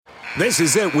This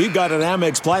is it. We've got an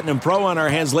Amex Platinum Pro on our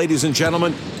hands, ladies and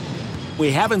gentlemen.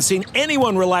 We haven't seen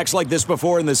anyone relax like this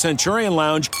before in the Centurion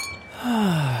Lounge.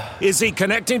 Is he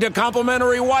connecting to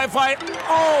complimentary Wi-Fi?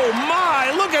 Oh,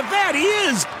 my. Look at that. He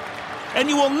is. And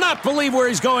you will not believe where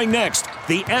he's going next.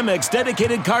 The Amex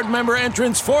dedicated card member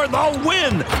entrance for the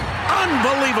win.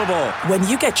 Unbelievable. When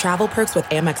you get travel perks with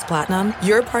Amex Platinum,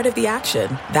 you're part of the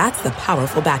action. That's the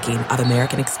powerful backing of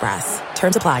American Express.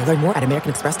 Terms apply. Learn more at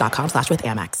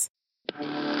americanexpress.com/withAmex.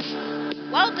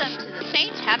 Welcome to the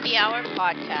Saints Happy Hour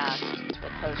podcast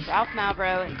with host Ralph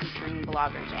Malbrough and featuring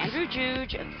bloggers Andrew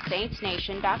Juge of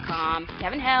SaintsNation.com,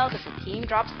 Kevin Held of The Team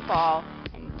Drops the Ball,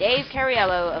 and Dave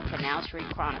Cariello of Canal Street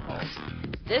Chronicles.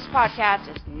 This podcast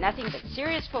is nothing but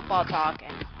serious football talk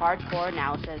and hardcore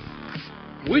analysis.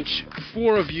 Which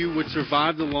four of you would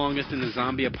survive the longest in the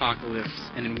zombie apocalypse,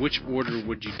 and in which order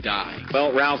would you die?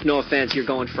 Well, Ralph, no offense, you're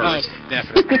going first. Oh,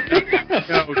 definitely.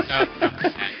 No.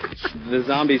 The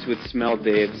zombies would smell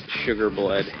Dave's sugar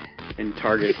blood and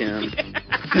target him.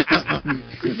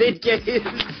 They'd get his...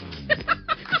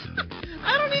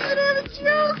 I don't even have a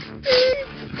joke, Dave.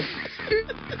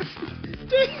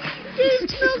 Dave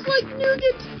smells like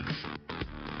nougat.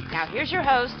 Now here's your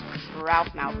host, Ralph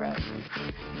Malbrough.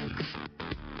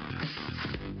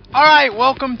 All right,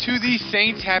 welcome to the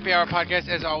Saints Happy Hour podcast.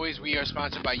 As always, we are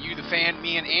sponsored by you, the fan.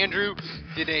 Me and Andrew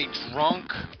did a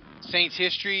drunk Saints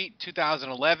history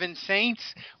 2011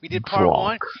 Saints. We did part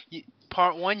one.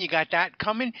 Part one, you got that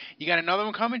coming. You got another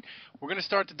one coming. We're going to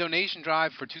start the donation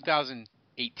drive for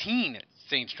 2018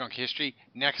 Saints drunk history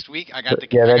next week. I got the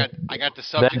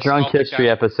subject. That drunk history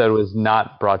episode was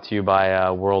not brought to you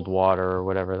by World Water or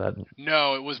whatever that.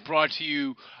 No, it was brought to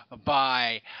you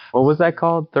by. What was that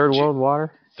called? Third World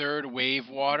Water. Third Wave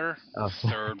Water. Oh.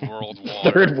 Third World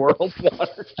Water. Third World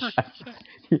Water.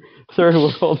 Third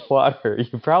World Water.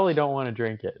 You probably don't want to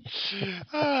drink it.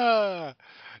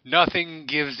 Nothing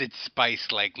gives it spice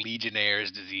like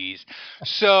Legionnaire's disease.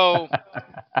 So,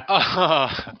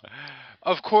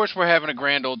 of course, we're having a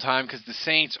grand old time because the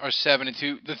Saints are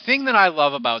 7-2. The thing that I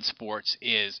love about sports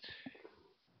is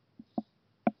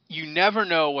you never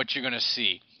know what you're going to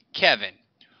see. Kevin,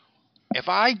 if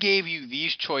I gave you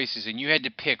these choices and you had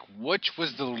to pick which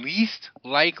was the least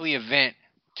likely event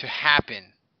to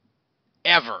happen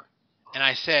ever, and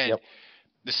I said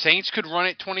the Saints could run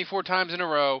it 24 times in a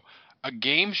row, a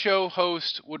game show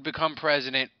host would become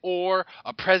president, or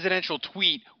a presidential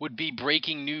tweet would be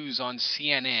breaking news on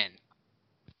CNN,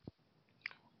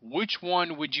 which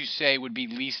one would you say would be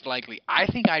least likely? I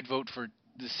think I'd vote for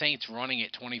the Saints running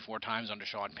it 24 times under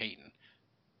Sean Payton.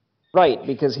 Right,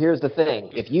 because here's the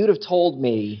thing: if you'd have told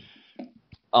me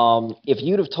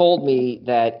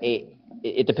that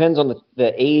it depends on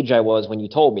the age I was when you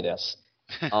told me this,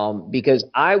 because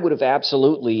I would have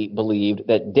absolutely believed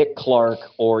that Dick Clark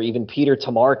or even Peter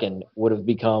Tamarkin would have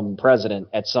become president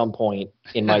at some point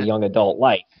in my young adult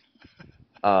life.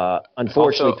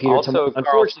 Unfortunately, Peter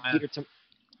Tamarkin.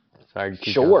 Sorry.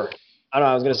 Sure. I don't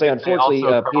know. I was going to say, unfortunately,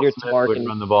 Peter Tamarkin would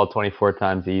run the ball 24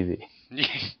 times easy.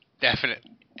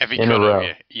 Definitely. If he in a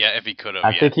row. Yeah, if he could have.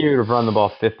 I think he would have run the ball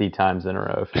 50 times in a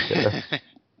row if he could have.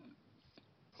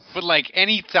 But like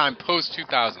any time post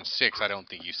 2006, I don't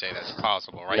think you say that's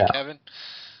possible, right, Kevin?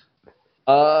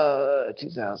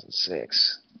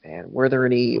 2006. Man, were there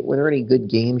any good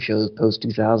game shows post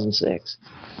 2006?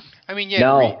 I mean, yeah.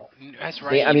 No. That's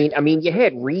right. I mean, you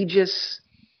had Regis.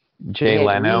 Jay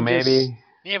Leno, maybe.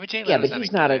 Yeah, but Jay Leno's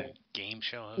he's not a game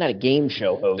show host. Not a game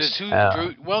show host. Drew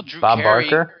Bob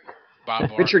Carey.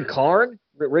 Barker. Richard Karn?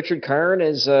 Richard Karn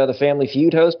is the Family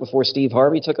Feud host before Steve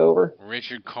Harvey took over.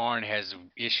 Richard Karn has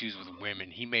issues with women.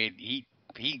 He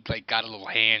got a little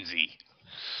handsy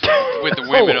with the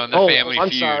women on the Family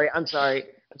Feud. I'm sorry.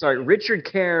 Richard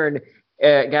Karn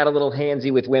got a little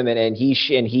handsy with women, and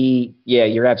he. Yeah,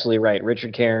 you're absolutely right.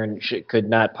 Richard Karn could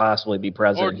not possibly be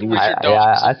president.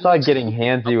 I thought getting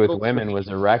handsy with women was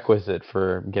a requisite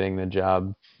for getting the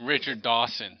job. Richard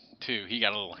Dawson, too. He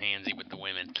got a little handsy with the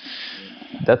women.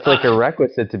 That's like a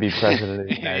requisite to be president of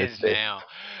the United States. Now.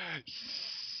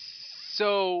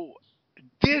 So,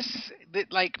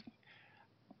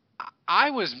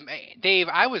 I was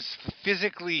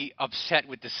physically upset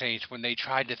with the Saints when they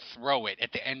tried to throw it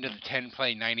at the end of the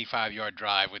 10-play, 95-yard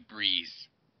drive with Breeze.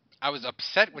 I was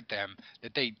upset with them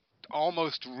that they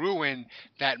almost ruined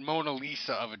that Mona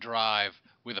Lisa of a drive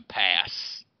with a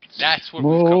pass. That's what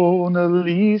Mona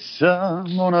Lisa.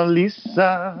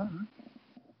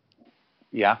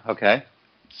 Yeah, okay.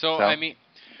 So I mean,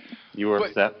 you were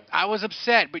upset. I was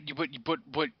upset, but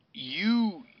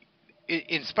you,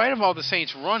 in spite of all the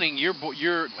Saints running, your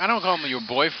I don't call him your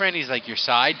boyfriend. He's like your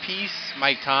side piece,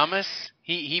 Mike Thomas.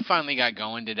 He finally got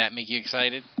going. Did that make you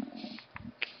excited?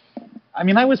 I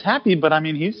mean, I was happy, but I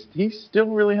mean, he still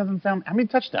really hasn't found. How many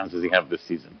touchdowns does he have this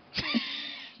season?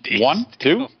 One,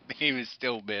 two. He was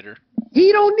still bitter.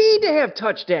 He don't need to have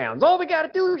touchdowns. All we got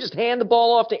to do is just hand the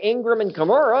ball off to Ingram and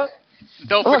Kamara.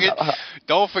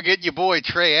 Don't forget your boy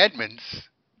Trey Edmonds.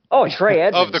 Oh, Trey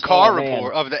Edmonds of the Carr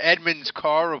Report, of the Edmonds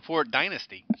Carr Report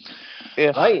dynasty.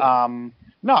 If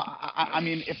no, I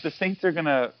mean, if the Saints are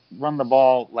gonna run the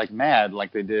ball like mad,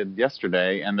 like they did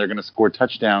yesterday, and they're gonna score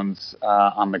touchdowns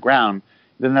on the ground,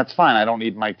 then that's fine. I don't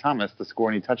need Mike Thomas to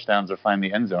score any touchdowns or find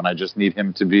the end zone. I just need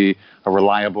him to be a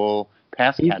reliable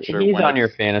pass catcher. He's on your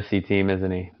fantasy team,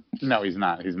 isn't he? No, he's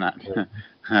not. He's not.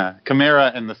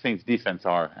 Kamara and the Saints defense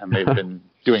are, and they've been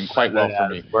doing quite well for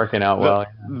me. Working out well.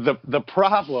 The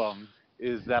problem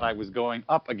is that I was going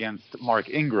up against Mark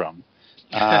Ingram.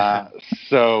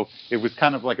 So it was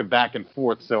kind of like a back and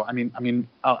forth. So, I mean,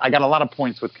 I got a lot of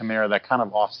points with Kamara that kind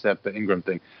of offset the Ingram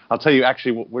thing. I'll tell you,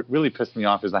 actually, what really pissed me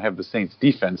off is I have the Saints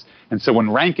defense. And so when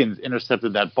Rankins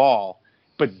intercepted that ball,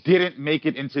 but didn't make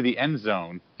it into the end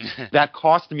zone, that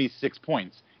cost me 6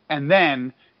 points. And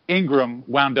then Ingram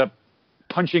wound up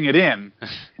punching it in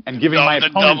and giving my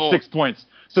opponent 6 points.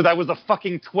 So that was a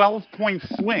fucking 12-point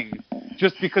swing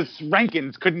just because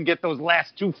Rankins couldn't get those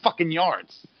last 2 fucking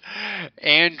yards.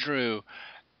 Andrew,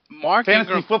 Mark Fantasy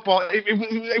Ingram. football.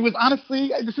 It was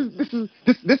honestly this.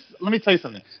 Let me tell you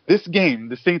something. This game,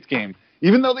 the Saints game,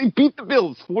 even though they beat the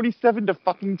Bills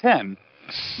 47-10,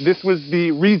 this was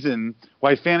the reason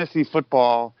why fantasy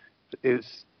football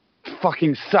is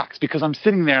fucking sucks, because I'm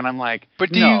sitting there and I'm like, but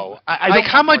I don't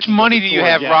how much money do you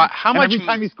have? Every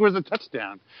time he scores a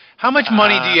touchdown. How much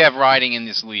money do you have riding in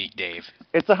this league, Dave?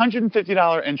 It's a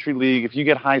 $150 entry league. If you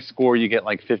get high score, you get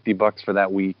like $50 for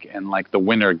that week, and like the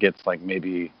winner gets like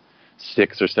maybe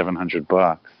 $600 or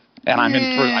 $700. And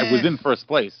I was in first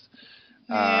place.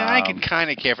 Yeah, I could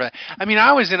kind of care for that. I mean,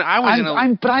 it's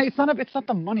not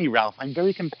the money, Ralph. I'm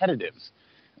very competitive,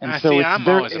 and it's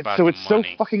so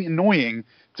fucking annoying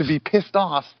to be pissed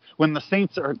off when the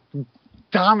Saints are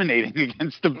dominating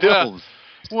against the Bills.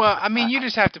 Well, I mean, you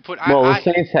just have to put.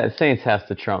 Saints has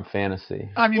to trump fantasy.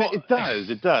 I mean, it does.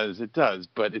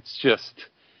 But it's just,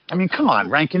 I mean, come on,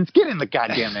 Rankins, get in the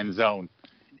goddamn end zone.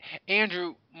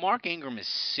 Andrew, Mark Ingram is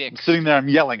 6. I'm sitting there, I'm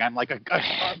yelling. I'm like,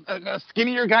 a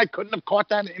skinnier guy couldn't have caught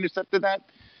that and intercepted that.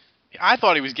 I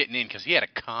thought he was getting in because he had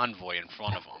a convoy in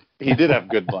front of him. He did have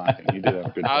good blocking.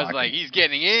 I was like, he's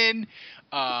getting in.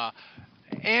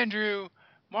 Andrew,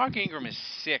 Mark Ingram is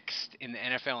 6th in the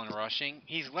NFL in rushing.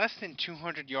 He's less than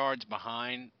 200 yards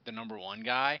behind the number 1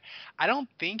 guy. I don't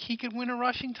think he could win a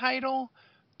rushing title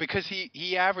because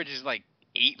he averages like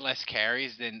 8 less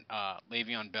carries than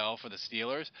Le'Veon Bell for the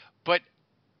Steelers. But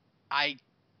I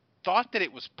thought that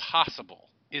it was possible.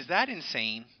 Is that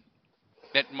insane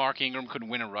that Mark Ingram could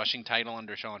win a rushing title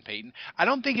under Sean Payton? I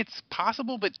don't think it's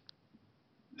possible, but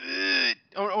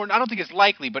or I don't think it's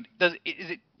likely. But is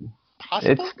it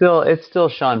possible? It's still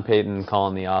Sean Payton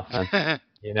calling the offense.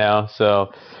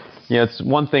 So it's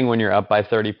one thing when you're up by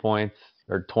 30 points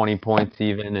or 20 points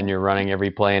even, and you're running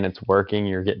every play and it's working.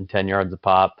 You're getting 10 yards a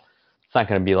pop. It's not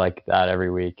going to be like that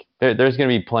every week. There's going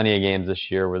to be plenty of games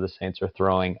this year where the Saints are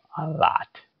throwing a lot.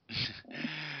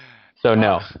 So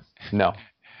no, not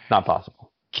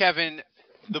possible. Kevin,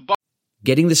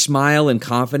 getting the smile and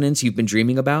confidence you've been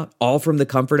dreaming about, all from the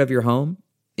comfort of your home,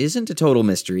 isn't a total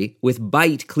mystery with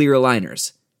Byte clear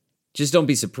aligners. Just don't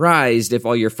be surprised if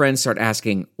all your friends start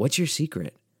asking, "What's your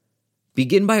secret?"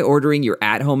 Begin by ordering your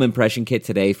at-home impression kit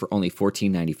today for only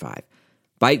 $14.95.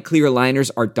 Byte clear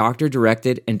aligners are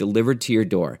doctor-directed and delivered to your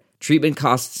door. Treatment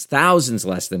costs thousands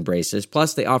less than braces,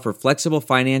 plus they offer flexible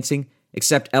financing,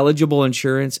 accept eligible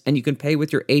insurance, and you can pay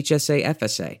with your HSA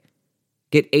FSA.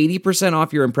 Get 80%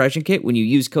 off your impression kit when you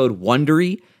use code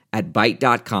WONDERY at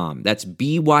Byte.com. That's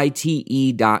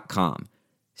BYTE.com.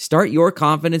 Start your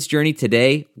confidence journey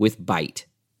today with Byte.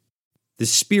 The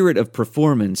spirit of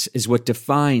performance is what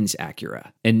defines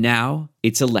Acura, and now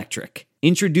it's electric.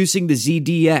 Introducing the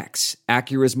ZDX,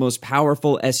 Acura's most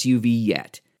powerful SUV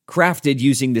yet. Crafted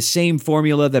using the same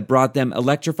formula that brought them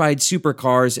electrified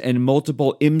supercars and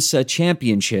multiple IMSA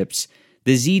championships,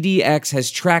 the ZDX has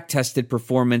track-tested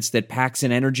performance that packs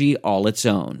an energy all its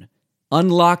own.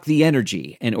 Unlock the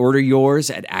energy and order yours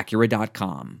at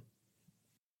Acura.com.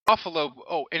 Buffalo.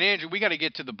 Oh, and Andrew, we got to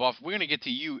get to the Buff. We're going to get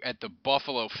to you at the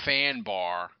Buffalo fan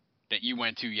bar that you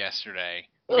went to yesterday.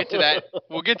 We'll get to that.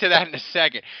 We'll get to that in a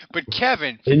second. But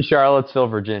Kevin, in Charlottesville,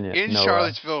 Virginia.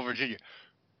 Virginia.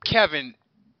 Kevin,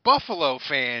 Buffalo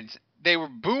fans, they were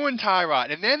booing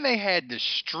Tyrod, and then they had the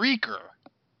streaker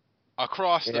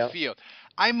across the field.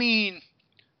 I mean,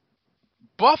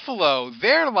 Buffalo,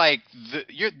 they're like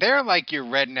they're like your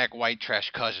redneck white trash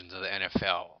cousins of the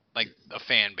NFL, like a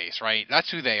fan base, right?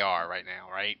 That's who they are right now,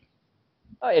 right?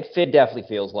 It definitely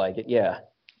feels like it. Yeah.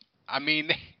 I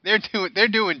mean, they're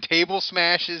doing table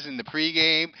smashes in the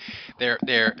pregame. They're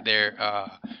no,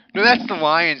 that's the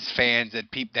Lions fans that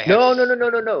they No. have.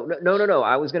 No.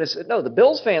 I was gonna say no. The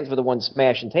Bills fans were the ones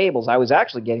smashing tables. I was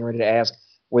actually getting ready to ask,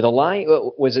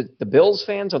 was it the Bills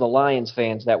fans or the Lions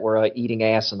fans that were eating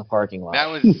ass in the parking lot? That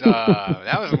was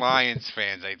Lions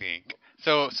fans, I think.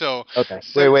 So okay.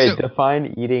 Wait.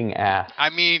 Define eating ass. I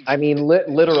mean,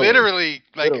 literally,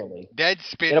 like dead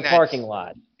spin in a parking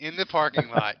lot. In the parking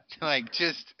lot, like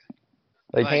just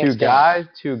like two guys,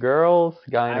 two girls,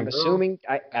 guy and I'm a girl. assuming.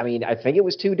 I think it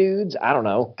was two dudes. I don't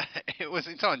know.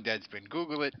 It's on Deadspin.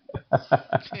 Google it.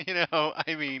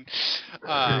 I mean,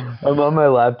 I'm on my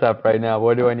laptop right now.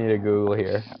 What do I need to Google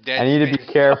here? I need to be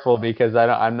careful because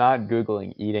I'm not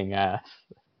Googling eating ass.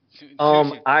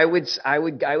 I would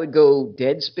go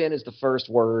Deadspin as the first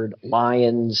word.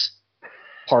 Lions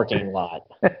parking lot.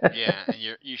 Yeah,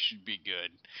 you should be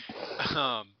good.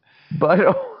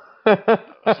 Butthole.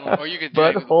 Or you could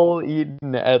butthole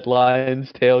eaten at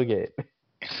Lions tailgate.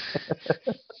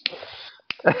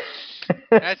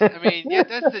 That's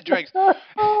the dregs.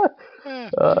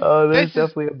 There's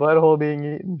definitely a butthole being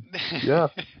eaten. Yeah,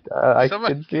 I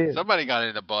can see it. Somebody got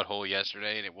in the butthole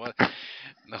yesterday, and it was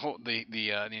the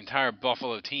entire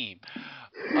Buffalo team.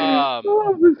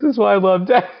 This is why I love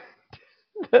that.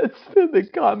 That's been the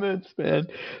comments, man.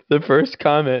 The first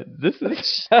comment. This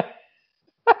is. I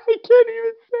can't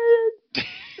even say it.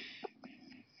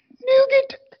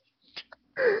 Nougat.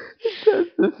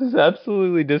 This is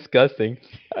absolutely disgusting.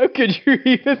 How could you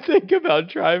even think about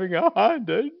driving a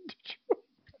Honda?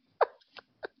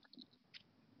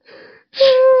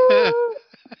 I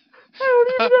don't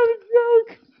even have a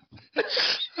joke.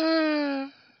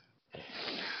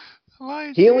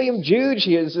 Helium Juge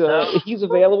he's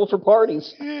available for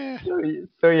parties.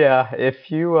 So yeah, if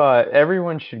you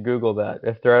everyone should Google that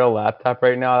if they're at a laptop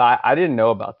right now. I didn't know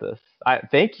about this.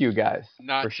 Thank you guys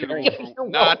for sharing.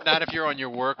 Not if you're on your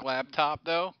work laptop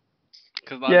though.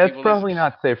 Yeah, it's probably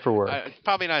not safe for work. It's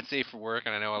probably not safe for work,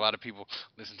 and I know a lot of people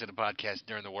listen to the podcast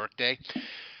during the workday.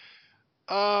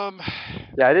 Yeah,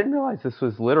 I didn't realize this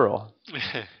was literal.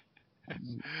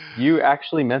 You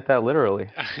actually meant that literally.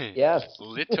 Yes.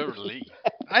 Literally.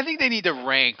 I think they need to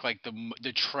rank like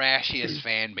the trashiest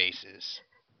fan bases.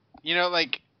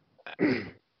 Like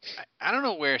I don't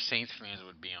know where Saints fans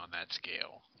would be on that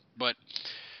scale, but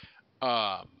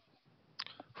I'm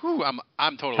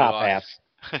totally top lost.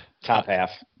 Half. Top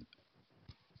half.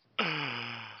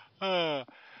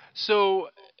 So,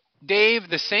 Dave,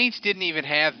 the Saints didn't even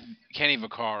have Kenny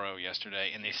Vaccaro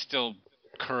yesterday, and they still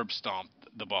curb stomped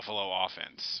the Buffalo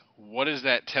offense. What does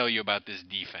that tell you about this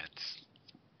defense?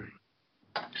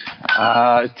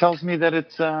 It tells me that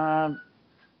it's badass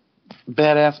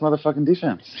motherfucking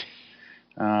defense.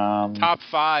 Top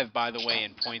 5, by the way,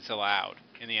 in points allowed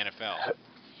in the NFL.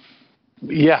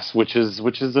 Yes, which is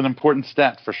an important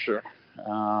stat for sure.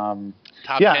 Top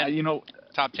 10.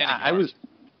 Top 10. I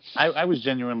was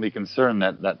genuinely concerned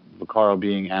that Vaccaro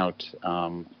being out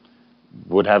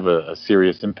would have a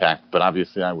serious impact, but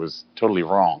obviously I was totally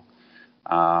wrong.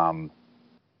 I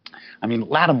mean,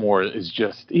 Lattimore is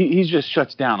he just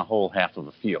shuts down a whole half of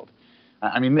the field.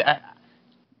 Obviously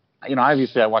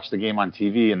I watched the game on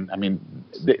TV, and I mean,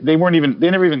 they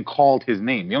never even called his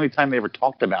name. The only time they ever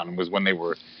talked about him was when they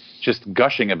were just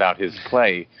gushing about his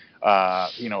play,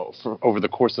 over the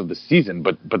course of the season.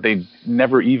 But they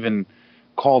never even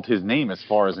called his name as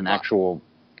far as an actual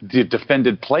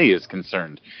defended play is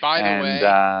concerned. By the way,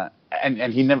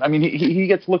 and he never. I mean, he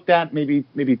gets looked at maybe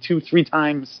 2-3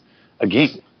 times a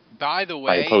game. By the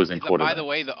way, opposing quarterback. By the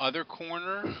way, the other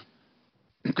corner,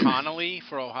 Connolly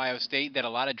for Ohio State, that a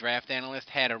lot of draft analysts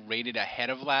had rated ahead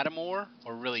of Lattimore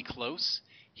or really close.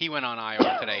 He went on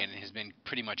IR today and has been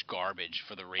pretty much garbage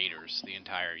for the Raiders the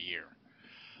entire year.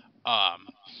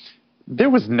 There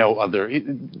was no other.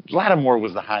 Lattimore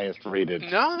was the highest rated.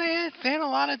 No, they had a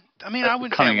lot of. I mean, I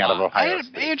wouldn't coming say out of Ohio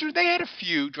State. Andrew, they had a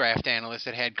few draft analysts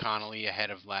that had Connolly ahead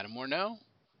of Lattimore. No.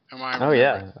 Oh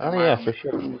yeah, for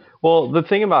sure. Well, the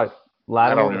thing about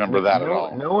Lattimore, I don't remember that at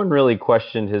all. No one really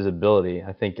questioned his ability.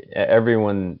 I think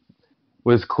everyone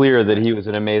was clear that he was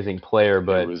an amazing player,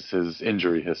 but it was his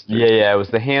injury history. Yeah, it was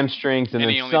the hamstrings, and then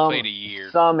he only played a year.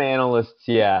 Some analysts,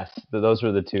 yes, those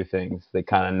were the two things that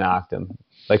kind of knocked him.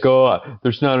 Like,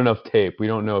 there's not enough tape. We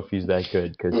don't know if he's that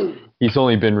good because he's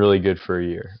only been really good for a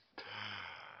year.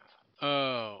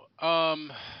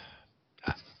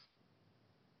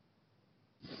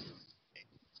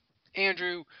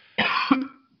 Andrew,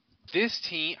 this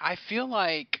team, I feel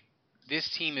like this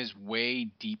team is way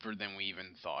deeper than we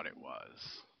even thought it was.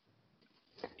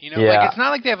 You know, like it's not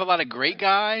like they have a lot of great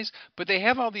guys, but they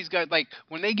have all these guys. Like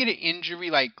when they get an injury,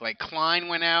 like Klein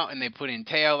went out and they put in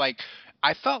Teo. Like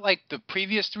I felt like the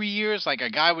previous 3 years, like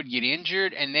a guy would get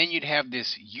injured and then you'd have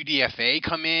this UDFA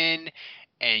come in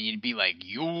and you'd be like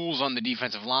Yules on the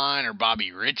defensive line or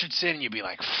Bobby Richardson. And you'd be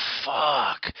like,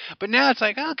 fuck. But now it's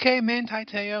like, okay, man,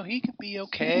 Teo, he could be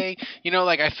okay. You know,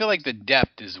 like I feel like the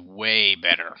depth is way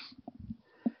better.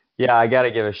 Yeah, I got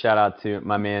to give a shout out to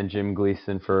my man Jim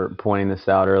Gleason for pointing this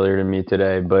out earlier to me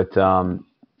today. But,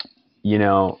 you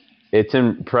know, it's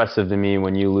impressive to me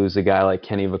when you lose a guy like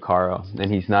Kenny Vaccaro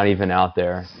and he's not even out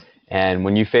there. And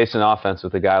when you face an offense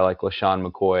with a guy like LaShawn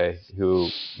McCoy, who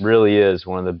really is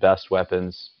one of the best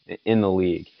weapons in the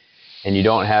league, and you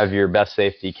don't have your best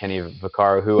safety, Kenny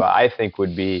Vaccaro, who I think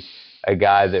would be a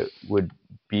guy that would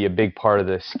be a big part of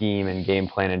the scheme and game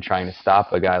plan in trying to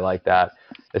stop a guy like that,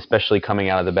 especially coming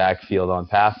out of the backfield on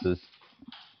passes.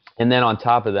 And then on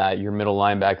top of that, your middle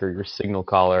linebacker, your signal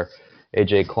caller,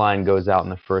 A.J. Klein, goes out in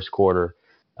the first quarter.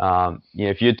 You know,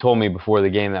 if you had told me before the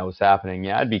game that was happening,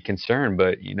 yeah, I'd be concerned.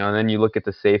 But, you know, then you look at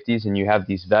the safeties and you have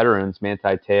these veterans,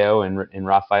 Manti Te'o and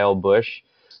Rafael Bush,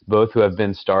 both who have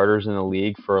been starters in the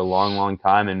league for a long, long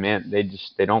time. And, man, they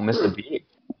don't miss a beat.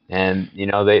 And, you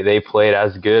know, they played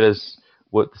as good as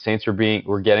what the Saints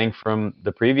were getting from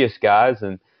the previous guys.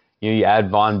 And, you know, you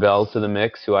add Von Bell to the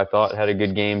mix, who I thought had a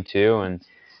good game too. And,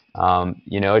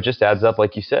 you know, it just adds up.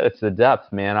 Like you said, it's the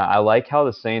depth, man. I like how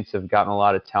the Saints have gotten a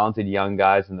lot of talented young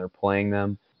guys and they're playing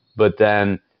them, but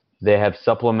then they have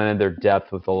supplemented their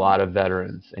depth with a lot of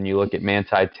veterans. And you look at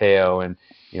Manti Te'o and,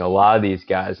 you know, a lot of these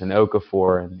guys and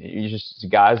Okafor and you just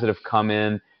guys that have come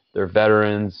in, they're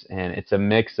veterans, and it's a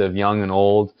mix of young and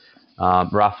old.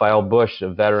 Rafael Bush, a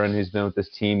veteran who's been with this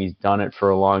team, he's done it for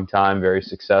a long time, very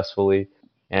successfully.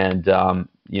 And,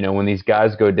 you know, when these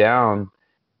guys go down,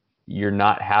 you're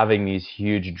not having these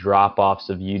huge drop-offs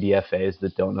of UDFAs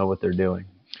that don't know what they're doing.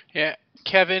 Yeah,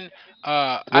 Kevin,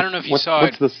 I don't know if you saw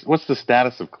it. What's the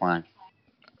status of Klein?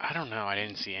 I don't know. I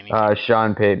didn't see anything.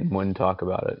 Sean Payton wouldn't talk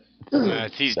about it.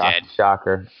 He's dead.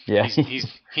 Shocker. Yeah,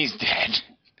 he's dead.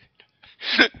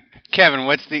 Kevin,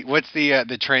 what's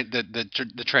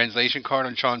the translation card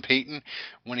on Sean Payton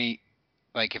when he,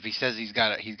 like, if he says he's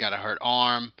got a hurt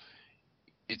arm,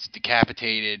 it's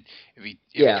decapitated.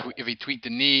 If he tweaked the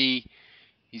knee,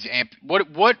 he's what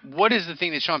is the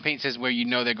thing that Sean Payton says where you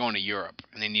know they're going to Europe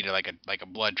and they need like a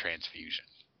blood transfusion?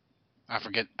 I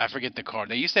forget the card.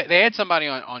 They had somebody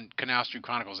on Canal Street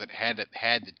Chronicles that had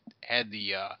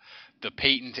the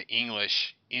Payton to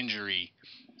English injury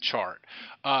chart.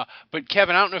 But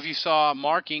Kevin, I don't know if you saw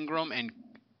Mark Ingram and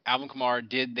Alvin Kamara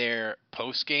did their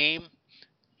post game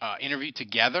interview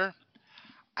together.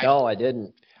 No, I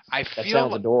didn't. That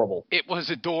sounds adorable. It was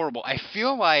adorable. I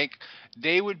feel like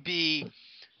they would be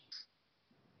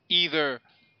either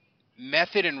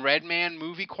Method and Redman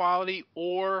movie quality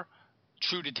or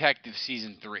True Detective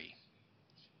season 3.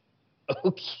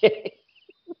 Okay.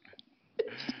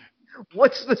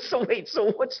 What's the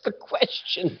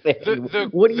question then?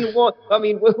 What do you want? I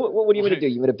mean, what are you going to do?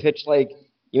 You going to pitch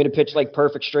like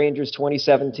Perfect Strangers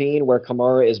 2017 where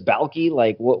Kamara is Balky?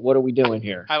 Like what are we doing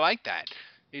here? I like that.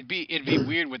 It'd be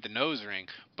weird with the nose ring,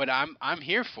 but I'm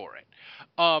here for it.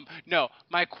 No,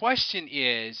 my question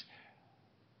is,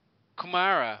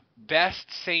 Kamara,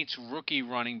 best Saints rookie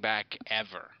running back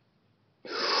ever?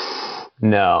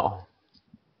 No.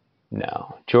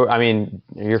 I mean,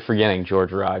 you're forgetting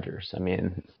George Rogers. I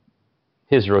mean,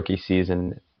 his rookie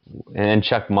season, and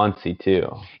Chuck Muncie too.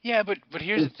 Yeah, but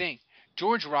here's the thing.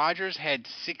 George Rogers had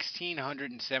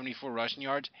 1,674 rushing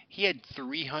yards. He had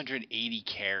 380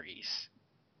 carries.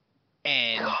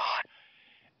 And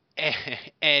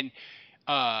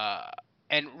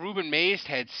Ruben Mays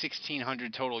had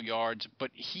 1,600 total yards, but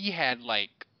he had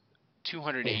like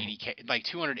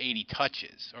 280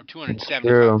 touches or 270.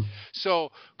 True.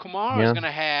 So Kamara is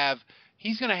gonna have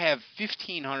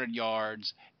 1,500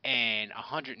 yards and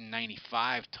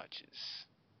 195 touches.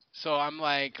 So I'm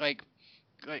like. Wait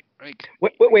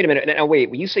a minute. Now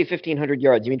wait. When you say 1,500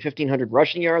 yards, you mean 1,500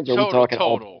 rushing yards, or are we talking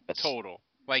total?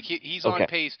 Like he's on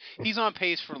pace. He's on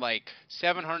pace for like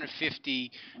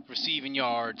 750 receiving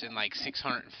yards and like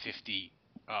 650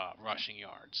 rushing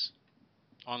yards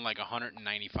on like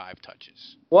 195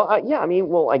 touches. Well, yeah. I mean,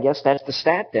 I guess that's the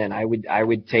stat then. I would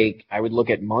look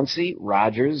at Muncie,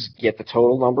 Rogers, get the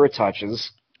total number of touches.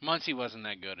 Muncie wasn't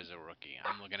that good as a rookie.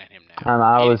 I'm looking at him now.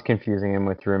 I was confusing him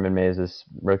with Ruben Mays'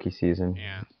 rookie season.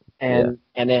 Yeah. And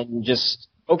then just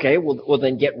okay. Well,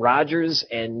 then get Rogers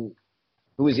and.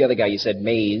 Who was the other guy you said?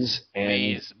 Mays,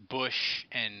 Bush,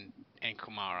 and and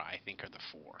Kamara, I think, are the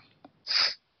 4.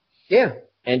 Yeah,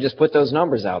 and just put those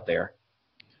numbers out there.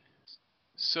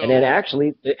 So, And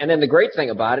then the great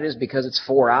thing about it is because it's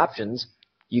 4 options,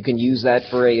 you can use that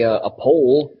for a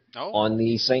poll on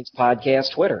the Saints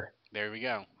Podcast Twitter. There we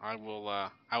go. I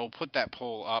will put that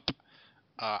poll up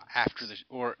after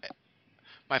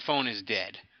my phone is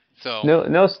dead. So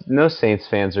no Saints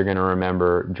fans are going to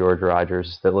remember George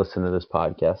Rogers that listen to this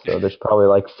podcast. So there's probably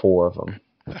like 4 of them.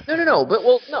 No.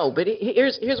 But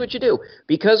here's what you do.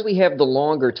 Because we have the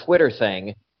longer Twitter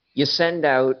thing, you send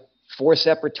out 4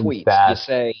 separate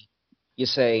tweets. You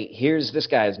say, here's this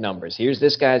guy's numbers. Here's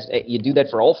this guy's. You do that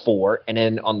for all 4, and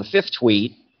then on the 5th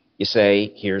tweet, you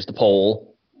say, here's the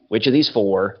poll. Which of these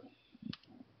 4?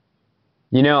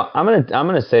 You know, I'm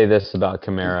gonna say this about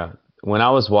Kamara. When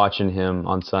I was watching him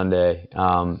on Sunday,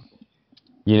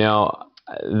 you know,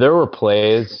 there were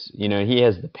plays. You know, he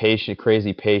has the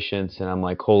crazy patience, and I'm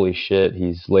like, holy shit,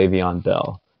 he's Le'Veon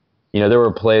Bell. You know, there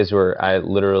were plays where I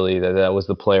literally that was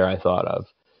the player I thought of.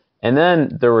 And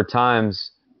then there were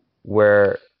times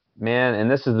where, man,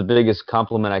 and this is the biggest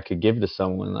compliment I could give to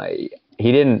someone, like,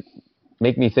 he didn't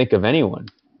make me think of anyone.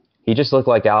 He just looked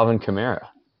like Alvin Kamara.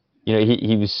 You know,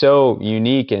 he was so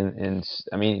unique, and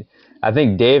I mean, I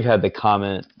think Dave had the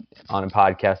comment on a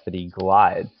podcast that he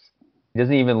glides. He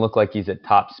doesn't even look like he's at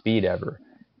top speed ever.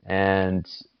 And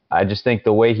I just think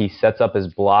the way he sets up his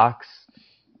blocks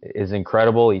is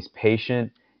incredible. He's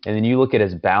patient. And then you look at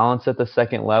his balance at the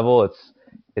second level,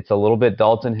 it's a little bit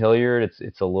Dalton Hilliard,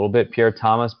 it's a little bit Pierre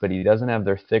Thomas, but he doesn't have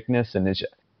their thickness, and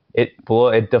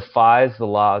it defies the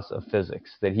laws of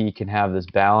physics that he can have this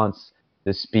balance,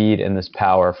 this speed, and this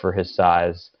power for his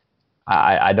size.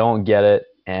 I don't get it,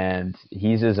 and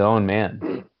he's his own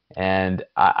man. And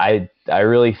I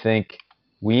really think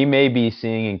we may be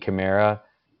seeing in Kamara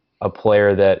a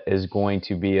player that is going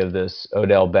to be of this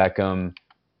Odell Beckham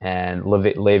and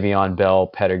Le'Veon Bell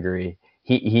pedigree.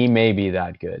 He may be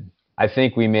that good. I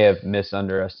think we may have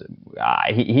misunderestimated.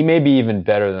 He may be even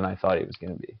better than I thought he was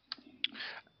going to be.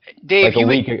 Dave,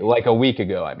 like a week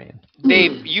ago, I mean.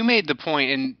 Dave, you made the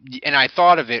point, and I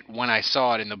thought of it when I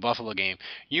saw it in the Buffalo game.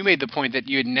 You made the point that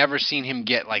you had never seen him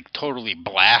get like totally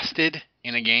blasted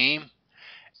in a game.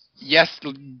 Yes,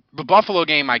 the Buffalo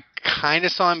game, I kind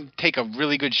of saw him take a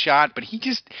really good shot, but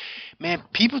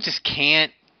people just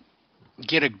can't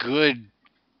get a good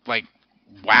like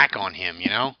whack on him, you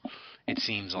know? It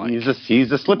seems like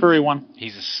he's a slippery one.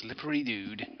 He's a slippery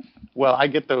dude. Well, I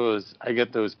get those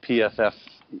PFF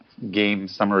game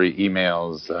summary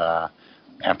emails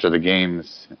after the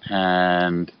games,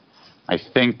 and I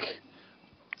think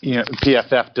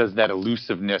PFF does that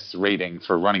elusiveness rating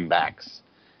for running backs,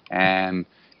 and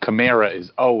Kamara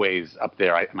is always up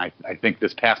there. I think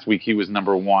this past week he was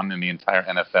number 1 in the entire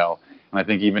NFL, and I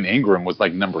think even Ingram was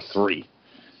like number 3.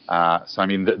 So I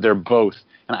mean, they're both,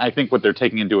 and I think what they're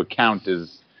taking into account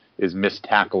is missed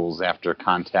tackles after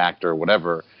contact or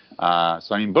whatever.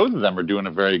 So I mean, both of them are doing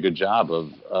a very good job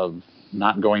of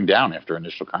not going down after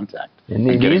initial contact and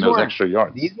getting those extra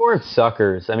yards. These weren't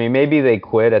suckers. I mean, maybe they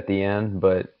quit at the end,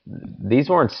 but these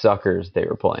weren't suckers they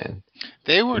were playing.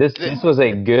 This was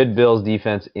a good Bills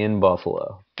defense in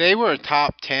Buffalo. They were a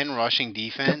top 10 rushing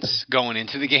defense going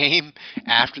into the game.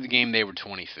 After the game, they were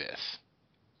 25th.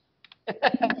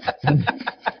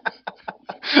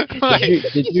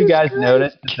 Did you guys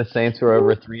notice that the Saints were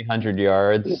over 300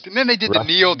 yards? And then they did the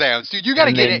kneel downs, dude. You got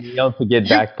to get it. Kneel to get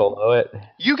back below it.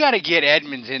 You got to get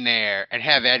Edmonds in there and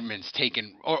have Edmonds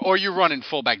taking, or you're running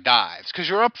fullback dives because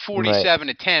you're up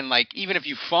 47-10. Like even if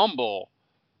you fumble,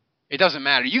 it doesn't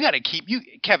matter. You got to keep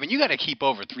Kevin. You got to keep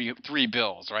over three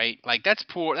Bills, right? Like that's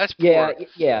poor. That's poor.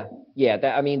 Yeah.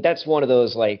 That's one of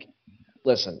those like,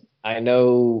 listen. I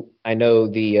know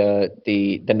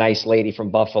the nice lady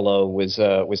from Buffalo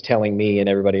was telling me and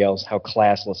everybody else how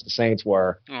classless the Saints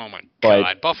were. Oh my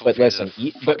God, Buffalo. But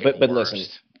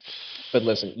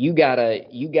listen, you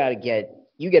gotta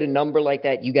get a number like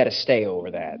that. You gotta stay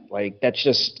over that. Like that's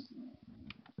just,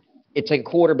 it's like a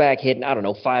quarterback hitting, I don't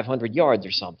know, 500 yards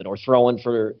or something, or throwing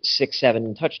for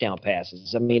 6-7 touchdown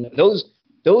passes. I mean, those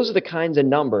are the kinds of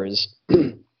numbers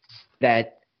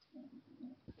that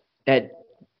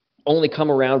only come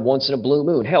around once in a blue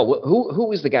moon. Hell, who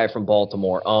was the guy from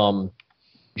Baltimore?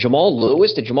 Jamal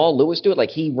Lewis. Did Jamal Lewis do it? Like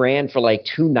he ran for like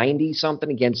 290 something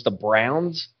against the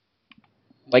Browns,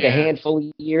 like a handful of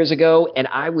years ago. And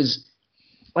I was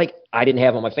like, I didn't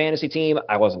have him on my fantasy team.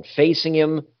 I wasn't facing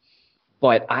him,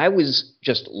 but I was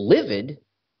just livid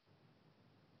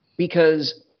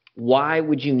because why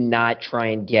would you not try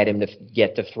and get him to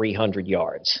get to 300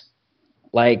 yards?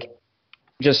 Like,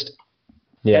 just.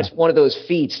 Yeah. That's one of those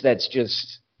feats that's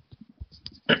just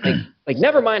Like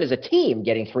never mind as a team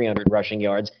getting 300 rushing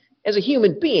yards, as a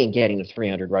human being getting the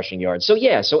 300 rushing yards. So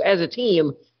so as a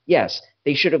team, yes,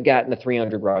 they should have gotten the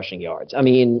 300 rushing yards. I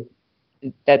mean,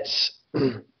 that's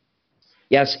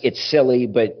yes, it's silly,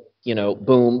 but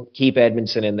boom, keep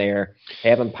Edmondson in there,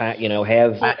 have him,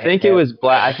 have. I think it was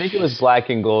Black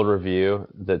and Gold Review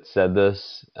that said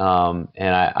this, and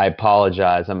I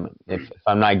apologize. If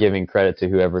I'm not giving credit to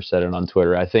whoever said it on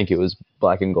Twitter. I think it was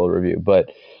Black and Gold Review, but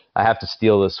I have to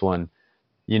steal this one.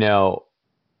 The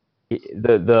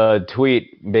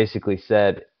tweet basically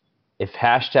said, if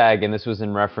hashtag, and this was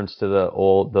in reference to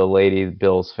the lady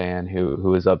Bills fan who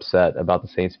was upset about the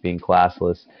Saints being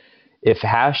classless. If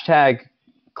hashtag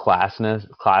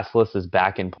classless is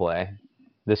back in play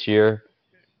this year,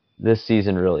 this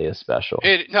season really is special.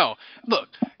 No, look,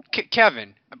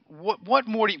 Kevin, what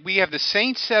more do we have? The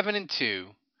Saints 7-2.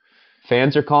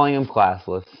 Fans are calling him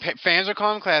classless. Fans are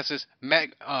calling him classless.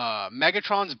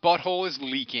 Megatron's butthole is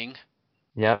leaking.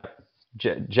 Yep.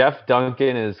 Jeff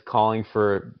Duncan is calling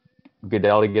for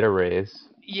Goodell to get a raise.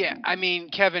 Yeah, I mean,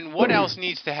 Kevin, what else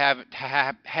needs to have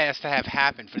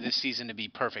happen for this season to be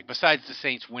perfect besides the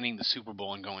Saints winning the Super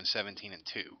Bowl and going 17-2?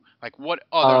 Like, what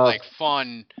other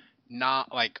fun,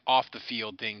 not off the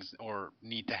field things or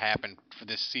need to happen for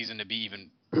this season to be even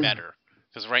better?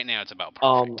 Because right now it's about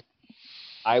perfect.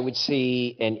 I would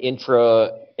see an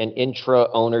intra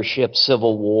ownership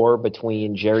civil war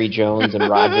between Jerry Jones and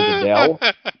Roger Goodell,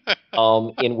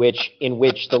 in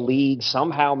which the league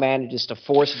somehow manages to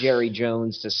force Jerry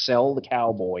Jones to sell the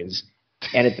Cowboys,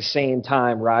 and at the same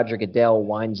time Roger Goodell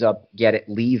winds up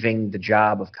leaving the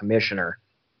job of commissioner.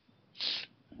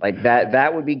 Like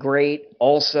that would be great.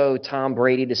 Also, Tom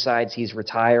Brady decides he's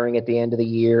retiring at the end of the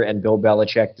year, and Bill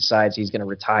Belichick decides he's going to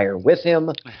retire with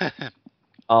him.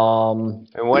 And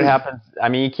what happens? I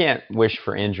mean, you can't wish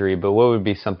for injury, but what would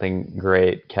be something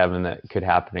great, Kevin, that could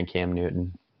happen in Cam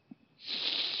Newton?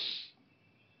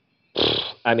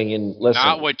 I mean, listen.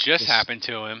 Not what just happened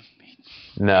to him.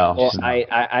 No. Well,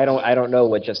 I don't know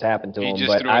what just happened to him,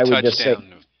 but I would just say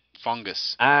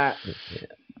fungus.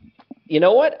 You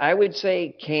know what? I would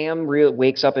say Cam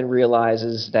wakes up and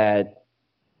realizes that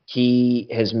he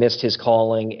has missed his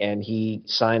calling, and he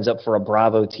signs up for a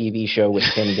Bravo TV show with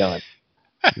Tim Gunn.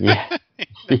 Yeah.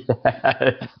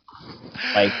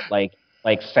 like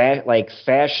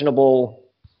fashionable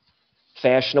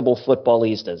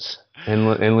footballistas.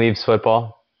 And leaves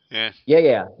football. Yeah.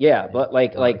 But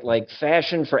like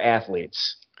fashion for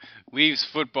athletes. Leaves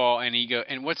football and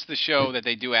and what's the show that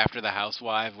they do after The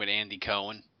Housewife with Andy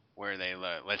Cohen, where they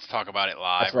let's talk about it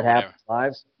live? That's what happens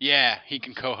live. Yeah, he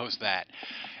can co-host that.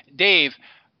 Dave,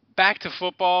 back to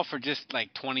football for just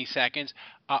 20 seconds.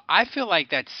 I feel like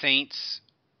that Saints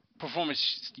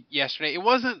performance yesterday, it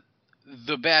wasn't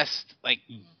the best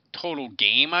total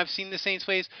game I've seen the Saints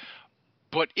face,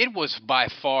 but it was by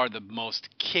far the most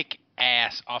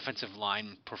kick-ass offensive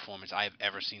line performance I've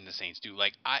ever seen the Saints do.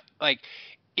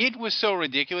 It was so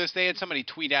ridiculous. They had somebody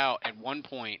tweet out at one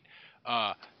point,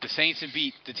 the Saints had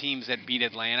beat the teams that beat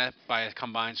Atlanta by a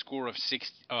combined score of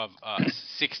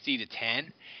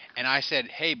 60-10. And I said,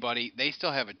 hey, buddy, they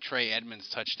still have a Trey Edmonds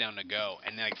touchdown to go.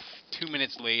 And 2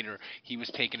 minutes later, he was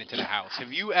taking it to the house.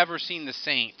 Have you ever seen the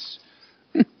Saints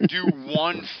do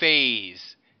one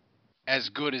phase as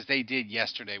good as they did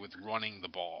yesterday with running the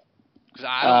ball?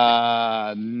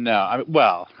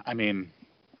 No. I mean,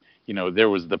 there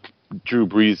was the Drew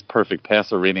Brees perfect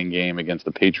passer rating game against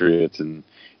the Patriots in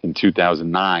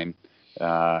 2009.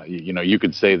 You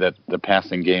could say that the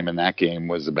passing game in that game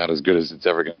was about as good as it's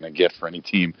ever going to get for any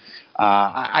team.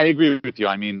 I agree with you.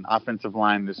 I mean, offensive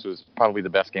line, this was probably the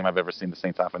best game I've ever seen the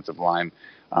Saints offensive line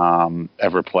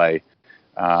ever play.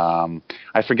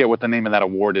 I forget what the name of that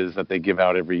award is that they give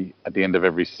out at the end of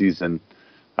every season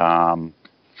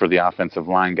for the offensive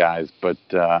line guys, but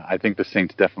I think the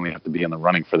Saints definitely have to be in the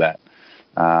running for that.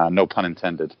 No pun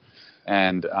intended.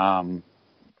 And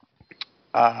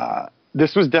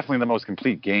this was definitely the most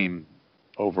complete game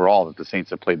overall that the Saints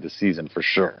have played this season, for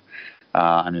sure.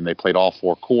 I mean, they played all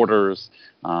 4 quarters.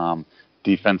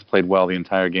 Defense played well the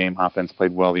entire game. Offense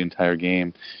played well the entire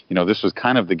game. This was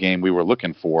kind of the game we were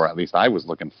looking for. At least I was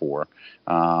looking for.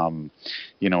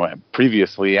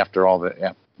 Previously, after all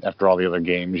the other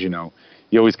games, you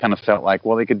always kind of felt like,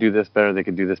 well, they could do this better. They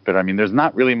could do this better. I mean, there's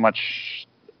not really much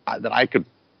that I could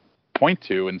point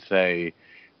to and say,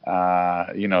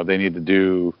 they need to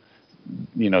do,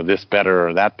 this better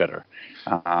or that better.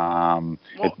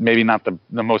 It's maybe not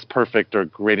the most perfect or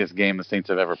greatest game the Saints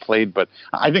have ever played, but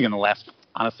I think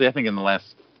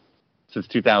since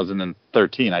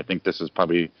 2013, I think this is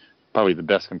probably the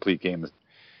best complete game.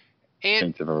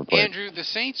 Saints have ever played. Andrew, the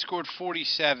Saints scored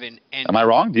 47. And Am I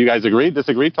wrong? Do you guys agree?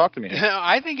 Disagree? Talk to me.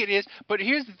 I think it is. But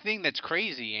here's the thing that's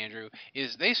crazy, Andrew,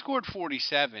 is they scored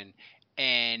 47,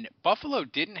 and Buffalo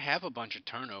didn't have a bunch of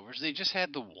turnovers. They just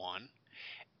had the one.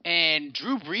 And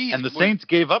Drew Brees... And the Saints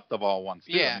gave up the ball once,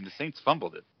 too. Yeah. I mean, the Saints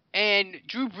fumbled it. And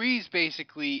Drew Brees,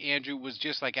 basically, Andrew, was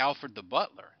just like Alfred the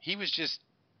Butler. He was just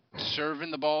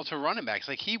serving the ball to running backs.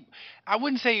 Like I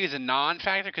wouldn't say he was a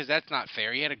non-factor because that's not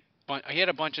fair. He had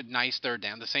a bunch of nice third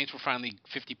down. The Saints were finally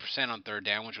 50% on third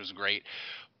down, which was great.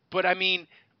 But I mean,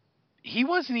 he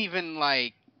wasn't even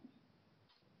like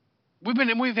we've been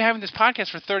having this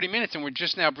podcast for 30 minutes and we're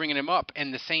just now bringing him up,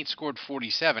 and the Saints scored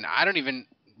 47. I don't even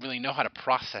really know how to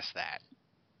process that.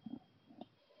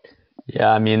 Yeah,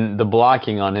 I mean, the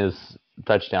blocking on his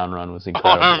touchdown run was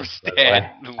incredible.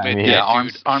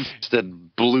 Armstead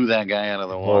blew that guy out of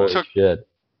the water. Holy shit.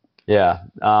 Yeah.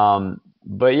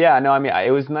 But yeah, no, I mean,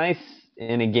 it was nice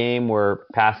in a game where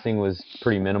passing was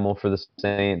pretty minimal for the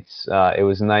Saints. It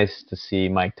was nice to see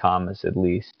Mike Thomas at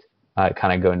least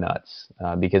kind of go nuts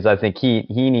because I think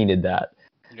he needed that.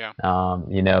 Yeah.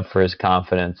 For his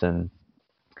confidence. And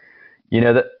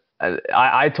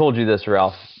I told you this,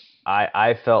 Ralph.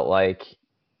 I felt like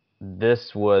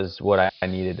this was what I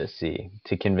needed to see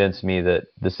to convince me that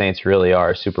the Saints really are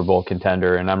a Super Bowl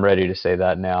contender, and I'm ready to say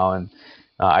that now. And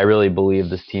I really believe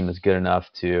this team is good enough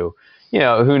to,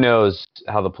 who knows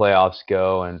how the playoffs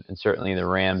go, and certainly the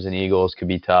Rams and Eagles could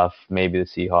be tough, maybe the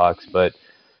Seahawks. But,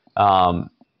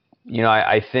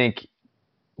 I think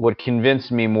what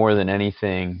convinced me more than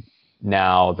anything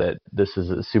now that this is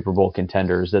a Super Bowl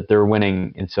contender is that they're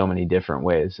winning in so many different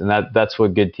ways. And that's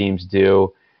what good teams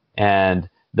do. And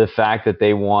the fact that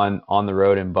they won on the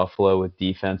road in Buffalo with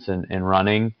defense and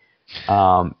running,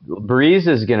 Breeze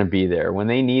is going to be there. When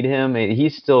they need him,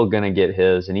 he's still going to get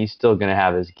his, and he's still going to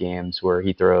have his games where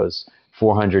he throws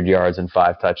 400 yards and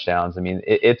 5 touchdowns. I mean,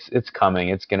 it's coming.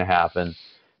 It's going to happen.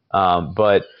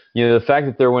 But, the fact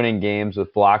that they're winning games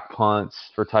with block punts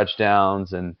for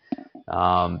touchdowns and,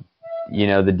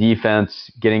 the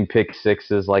defense getting pick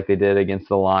sixes like they did against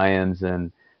the Lions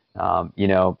and,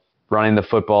 running the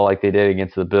football like they did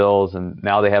against the Bills, and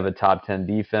now they have a top 10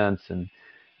 defense. And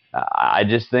I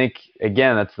just think,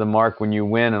 again, that's the mark when you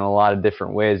win in a lot of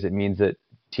different ways. It means that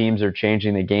teams are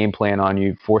changing the game plan on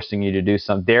you, forcing you to do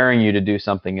daring you to do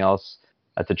something else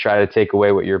to try to take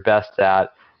away what you're best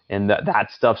at. And that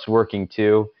stuff's working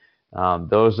too.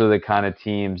 Those are the kind of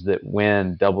teams that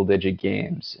win double-digit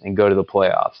games and go to the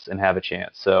playoffs and have a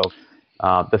chance. So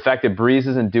the fact that Breeze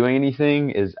isn't doing anything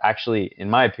is actually, in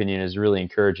my opinion, is really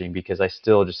encouraging because I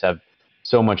still just have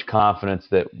so much confidence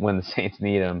that when the Saints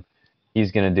need him,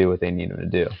 he's going to do what they need him to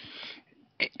do.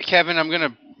 Kevin, I'm going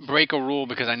to break a rule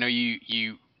because I know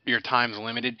your time's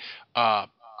limited.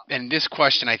 And this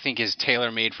question I think is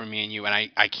tailor-made for me and you,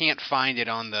 and I can't find it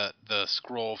on the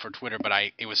scroll for Twitter, but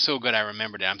it was so good I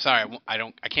remembered it. I'm sorry,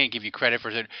 I can't give you credit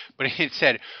for it, but it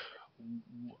said,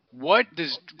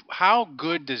 how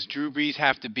good does Drew Brees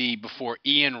have to be before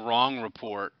Ian Wrong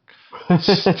Report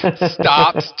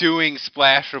stops doing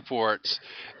splash reports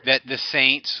that the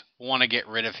Saints want to get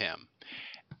rid of him?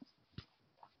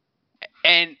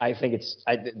 And I think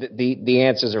the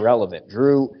answer is irrelevant.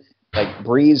 Drew, like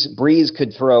Breeze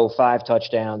could throw 5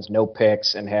 touchdowns, no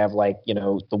picks, and have the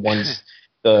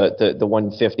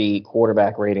 150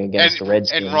 quarterback rating against the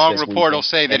Redskins. And Wrong Report will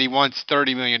say that he wants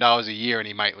 $30 million a year and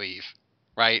he might leave.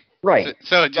 Right.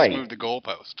 So it just moved the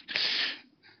goalpost.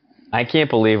 I can't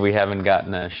believe we haven't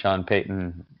gotten a Sean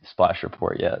Payton splash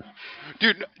report yet.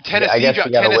 Dude, Tennessee. I guess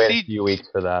we gotta wait a few weeks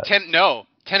for that.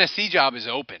 Tennessee job is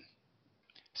open.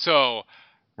 So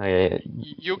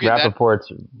you'll get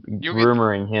Rappaport's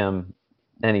rumoring him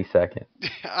any second.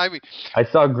 I mean, I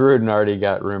saw Gruden already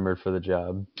got rumored for the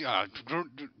job.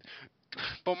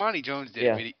 Bomani Jones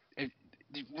did. Yeah.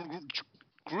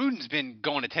 Gruden's been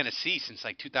going to Tennessee since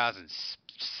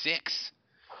 2006.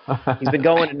 He's been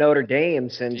going to Notre Dame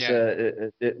since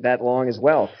that long as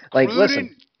well. Gruden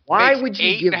listen, why would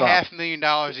you give up $8.5 million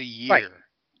a year?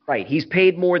 Right. He's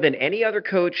paid more than any other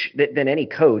coach than any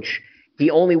coach. He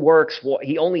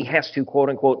only has to quote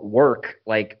unquote work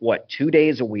 2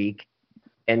 days a week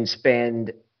and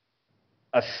spend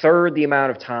a third the amount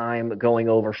of time going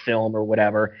over film or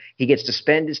whatever. He gets to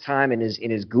spend his time in his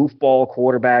goofball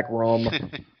quarterback room,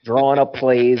 drawing up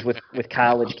plays with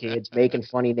college kids, making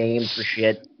funny names for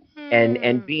shit,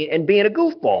 and being a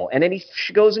goofball. And then he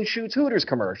goes and shoots Hooters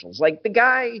commercials. The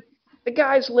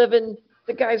guy's living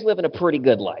a pretty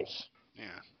good life.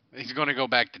 Yeah, he's going to go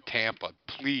back to Tampa.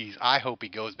 Please, I hope he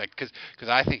goes back because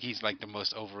I think he's the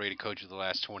most overrated coach of the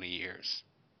last 20 years.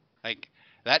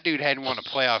 That dude hadn't won a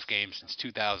playoff game since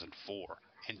 2004.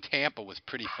 and Tampa was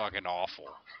pretty fucking awful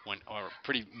or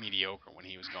pretty mediocre when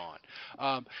he was gone.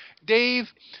 Dave,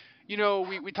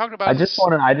 we talked about. I just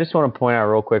want to point out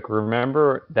real quick.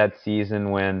 Remember that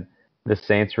season when the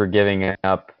Saints were giving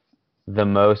up the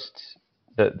most.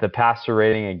 The passer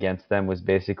rating against them was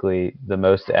basically the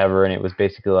most ever, and it was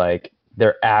basically like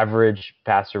their average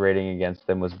passer rating against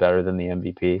them was better than the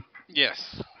MVP.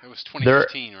 Yes, it was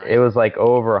 2015, right? It was like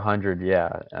over 100,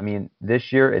 yeah. I mean,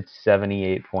 this year it's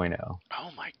 78.0. Oh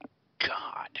my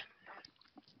God.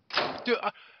 Dude,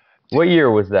 what year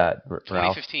was that, Ralph?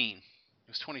 2015. It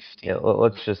was 2015. Yeah,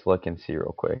 let's just look and see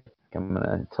real quick. I'm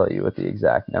gonna tell you what the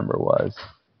exact number was.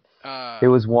 It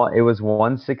was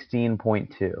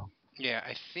 116.2. Yeah,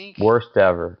 I think worst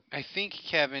ever. I think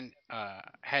Kevin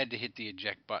had to hit the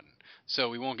eject button, so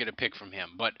we won't get a pick from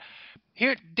him. But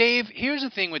here, Dave, here's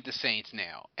the thing with the Saints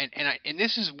now, and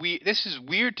this is weird. This is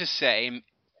weird to say,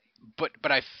 but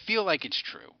I feel like it's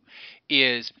true.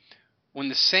 Is when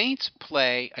the Saints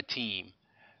play a team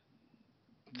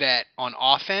that on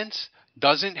offense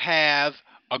doesn't have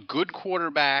a good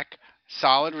quarterback,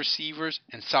 solid receivers,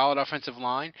 and solid offensive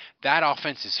line, that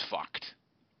offense is fucked.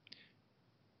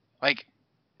 Like,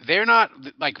 they're not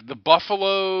like the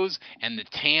Buffaloes and the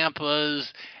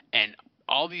Tampas and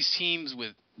all these teams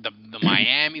with the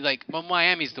Miami. Like, well,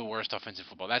 Miami's the worst offensive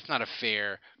football. That's not a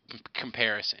fair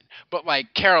comparison. But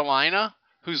like Carolina,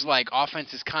 whose like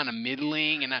offense is kind of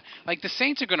middling, and like the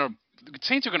Saints are gonna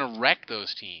wreck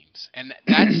those teams, and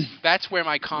that's where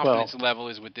my confidence level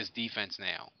is with this defense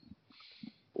now.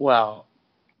 Well,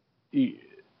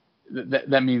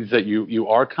 that means that you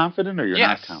are confident, or you're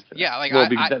not confident. Yeah, like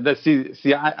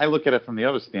I look at it from the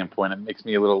other standpoint. It makes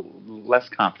me a little less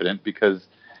confident because,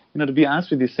 to be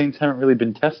honest with you, Saints haven't really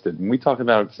been tested. When we talk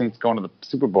about Saints going to the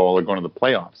Super Bowl or going to the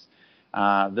playoffs,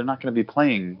 they're not going to be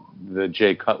playing the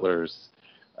Jay Cutlers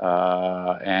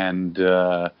and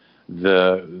the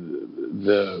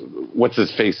what's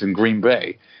his face in Green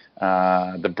Bay,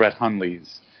 the Brett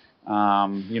Hundleys.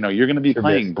 You're going to be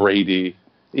playing Brady.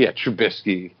 Yeah,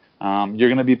 Trubisky. You're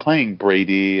going to be playing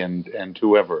Brady and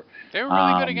whoever. They were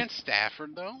really good against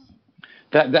Stafford, though.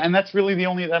 And that's really the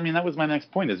only. I mean, that was my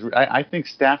next point. Is I think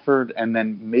Stafford and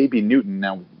then maybe Newton.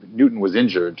 Now Newton was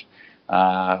injured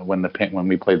when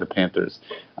we played the Panthers,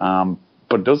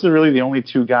 but those are really the only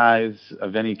two guys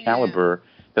of any caliber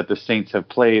that the Saints have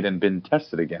played and been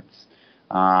tested against.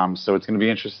 So it's going to be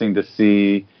interesting to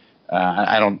see.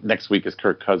 Next week is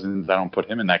Kirk Cousins. I don't put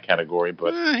him in that category,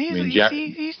 but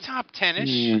he's top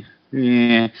 10ish.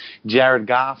 Yeah, Jared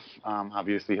Goff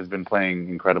obviously has been playing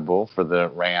incredible for the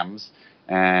Rams,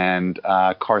 and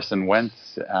Carson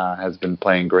Wentz has been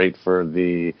playing great for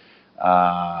the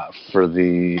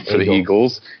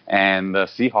Eagles and the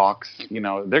Seahawks.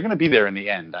 They're going to be there in the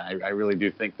end. I really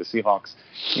do think the Seahawks.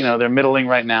 They're middling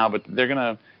right now, but they're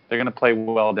going to play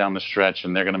well down the stretch,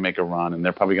 and they're going to make a run, and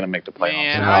they're probably going to make the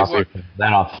playoffs.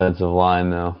 That offensive line,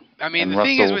 though. I mean, the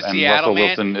thing is with Seattle,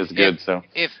 Russell Wilson is good.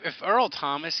 If Earl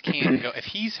Thomas can't go, if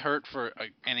he's hurt for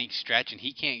any stretch and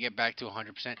he can't get back to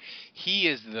 100%, he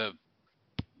is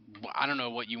I don't know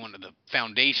what you wanted, the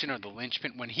foundation or the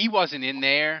linchpin. When he wasn't in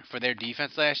there for their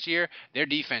defense last year, their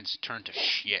defense turned to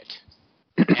shit.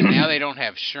 And now they don't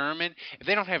have Sherman. If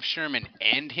they don't have Sherman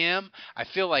and him, I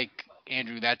feel like,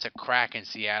 Andrew, that's a crack in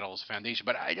Seattle's foundation.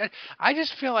 But I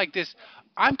just feel like this.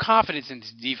 I'm confident in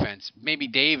this defense. Maybe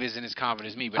Dave isn't as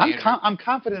confident as me, but I'm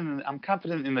confident. I'm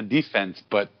confident in the defense,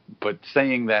 but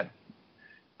saying that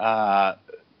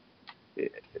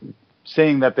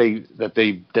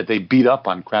they beat up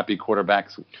on crappy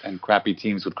quarterbacks and crappy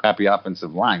teams with crappy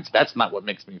offensive lines. That's not what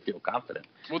makes me feel confident.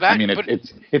 Well,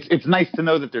 it's nice to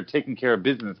know that they're taking care of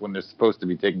business when they're supposed to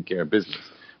be taking care of business.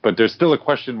 But there's still a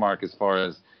question mark as far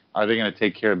as, are they going to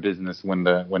take care of business when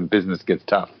business gets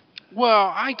tough?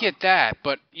 Well, I get that,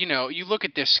 but you look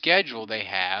at their schedule. They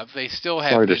still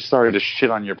have. Sorry to shit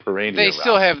on your parade. They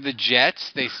still have the Jets.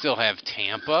 They still have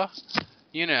Tampa.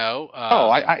 Yeah.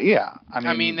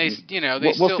 I mean,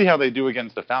 we'll see how they do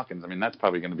against the Falcons. I mean, that's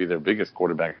probably going to be their biggest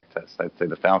quarterback test. I'd say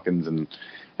the Falcons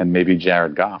and maybe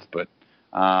Jared Goff. But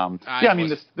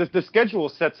the schedule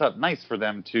sets up nice for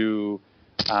them to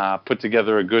put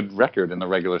together a good record in the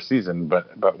regular season.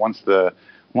 But once the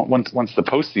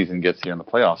postseason gets here and the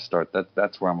playoffs start,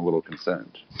 that's where I'm a little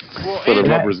concerned. Well, so the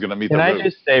rubber's going to meet the road. Can I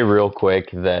just say real quick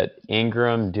that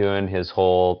Ingram doing his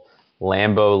whole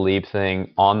Lambeau Leap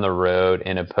thing on the road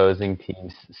in opposing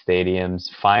teams' stadiums,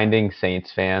 finding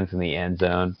Saints fans in the end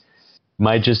zone,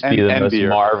 might just be the most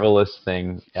marvelous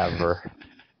thing ever.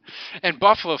 And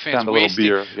Buffalo fans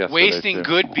wasting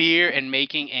good beer and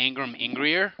making Ingram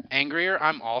angrier.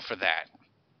 I'm all for that.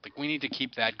 Like, we need to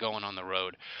keep that going on the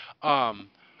road.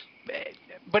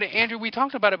 But Andrew, we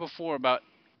talked about it before about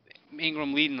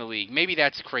Ingram leading the league. Maybe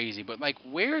that's crazy, but like,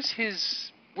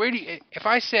 if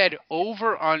I said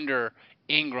over under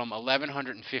Ingram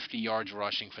 1,150 yards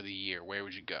rushing for the year, where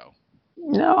would you go?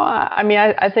 No, I mean,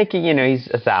 I think, he's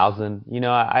 1,000.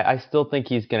 I still think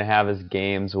he's going to have his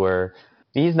games where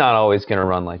he's not always going to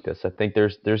run like this. I think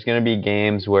there's going to be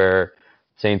games where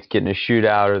Saints get in a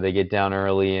shootout or they get down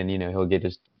early and, he'll get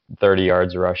just 30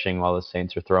 yards rushing while the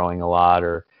Saints are throwing a lot,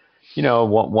 or,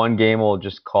 one game will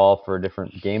just call for a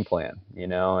different game plan,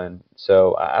 and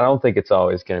so I don't think it's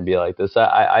always going to be like this.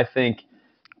 I think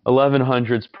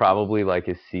 1,100 is probably like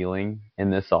his ceiling in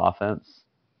this offense.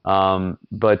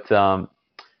 But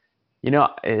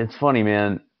it's funny,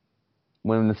 man.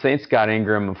 When the Saints got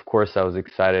Ingram, of course I was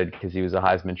excited because he was a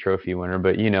Heisman Trophy winner,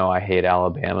 but I hate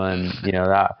Alabama, and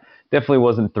that definitely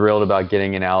wasn't thrilled about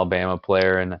getting an Alabama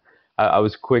player, and I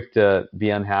was quick to be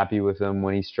unhappy with him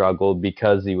when he struggled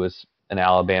because he was an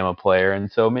Alabama player,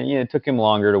 and so it took him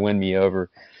longer to win me over.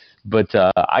 But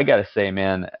I gotta say,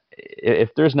 man,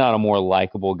 if there's not a more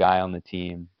likable guy on the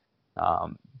team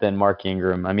than Mark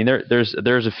Ingram, I mean, there's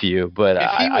a few, but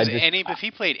if he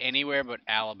played anywhere but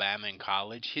Alabama in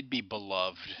college, he'd be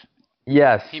beloved.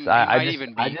 Yes, he I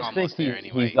just think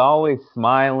he's always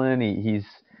smiling.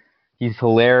 He's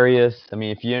hilarious. I mean,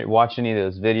 if you watch any of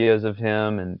those videos of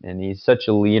him, and he's such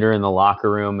a leader in the locker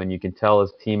room, and you can tell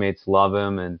his teammates love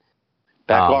him. And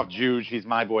back off, Juge. He's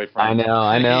my boyfriend.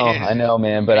 I know,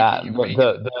 man. But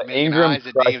the Ingram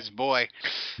crush, boy.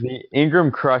 The Ingram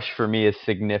crush for me is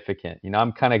significant.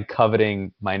 I'm kind of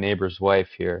coveting my neighbor's wife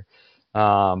here,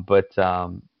 but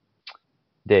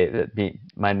Dave,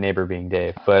 my neighbor being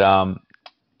Dave. But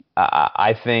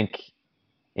I think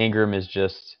Ingram is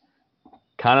just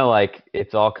kind of like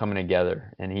it's all coming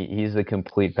together, and he's the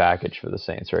complete package for the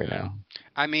Saints right now.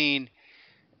 I mean,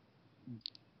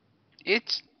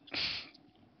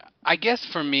 I guess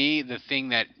for me, the thing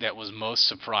that was most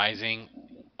surprising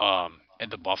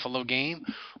at the Buffalo game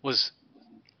was,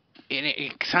 and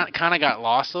it kind of got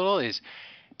lost a little, is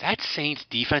that Saints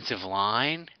defensive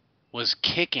line was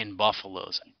kicking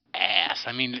Buffalo's ass.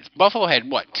 I mean, Buffalo had, 2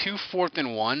 4th and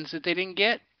 1s that they didn't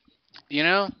get?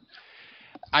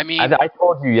 I mean, I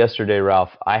told you yesterday,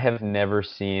 Ralph, I have never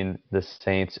seen the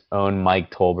Saints own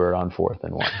Mike Tolbert on 4th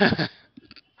and 1.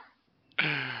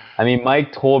 I mean,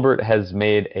 Mike Tolbert has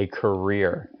made a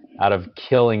career out of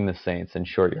killing the Saints in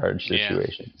short yardage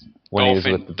situations.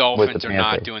 Dolphins are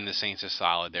not doing the Saints a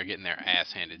solid. They're getting their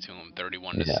ass handed to them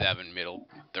 31-7 middle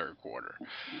third quarter.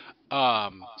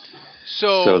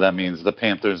 So that means the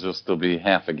Panthers will still be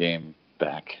half a game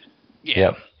back.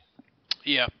 Yeah. Yep.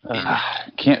 Yeah.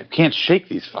 Can't shake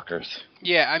these fuckers.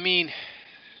 Yeah, I mean,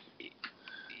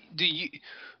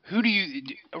 who do you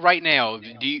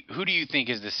think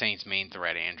is the Saints' main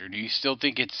threat, Andrew? Do you still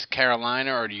think it's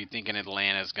Carolina, or do you think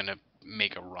Atlanta is going to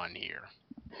make a run here?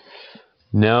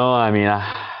 No, I mean,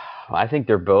 I think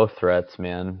they're both threats,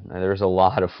 man. There's a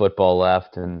lot of football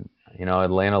left, and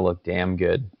Atlanta looked damn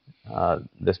good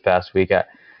this past week. I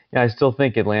still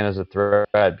think Atlanta's a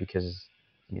threat because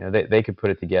they could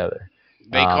put it together.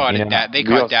 They caught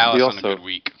Dallas on a good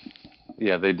week.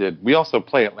 Yeah, they did. We also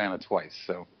play Atlanta twice,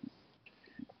 so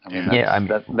I mean,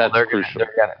 that's crucial.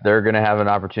 They're going to have an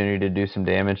opportunity to do some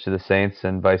damage to the Saints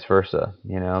and vice versa.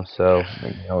 So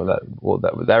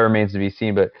that remains to be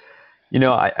seen. But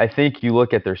I think you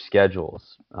look at their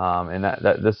schedules, and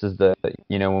that this is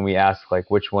when we ask like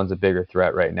which one's a bigger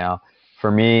threat right now.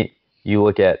 For me, you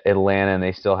look at Atlanta and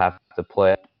they still have to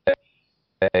play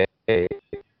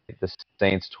the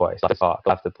Saints twice. They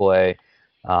have to play.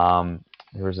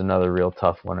 There was another real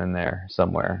tough one in there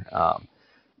somewhere.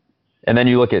 And then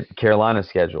you look at Carolina's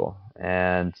schedule,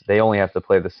 and they only have to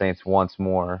play the Saints once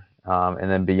more. And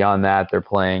then beyond that, they're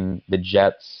playing the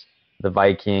Jets, the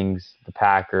Vikings, the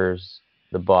Packers,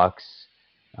 the Bucks.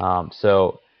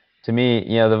 So to me,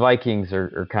 the Vikings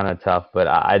are kind of tough, but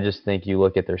I just think you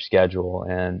look at their schedule,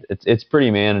 and it's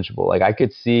pretty manageable. Like I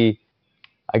could see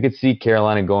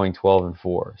Carolina going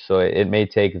 12-4. So it may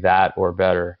take that or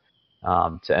better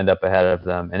to end up ahead of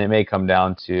them, and it may come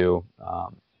down to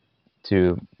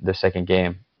the second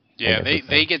game. Yeah,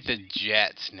 they get the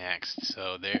Jets next.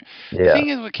 So the thing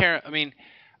is with Carolina, I mean,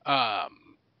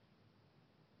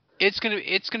 it's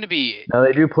gonna be. Now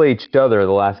they do play each other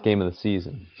the last game of the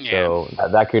season, yeah. So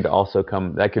that could also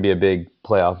come. That could be a big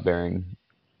playoff bearing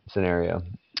scenario.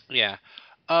 Yeah.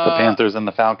 The Panthers and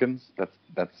the Falcons.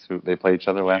 That's who they play each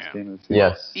other last game of the season.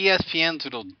 Yes. ESPN's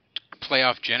little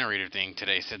playoff generator thing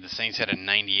today said the Saints had a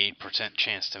 98%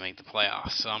 chance to make the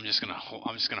playoffs. So I'm just gonna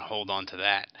hold on to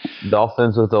that.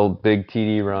 Dolphins with a big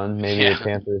TD run. Maybe the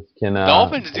Panthers can.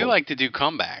 Dolphins do like to do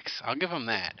comebacks. I'll give them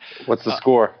that. What's the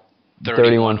score?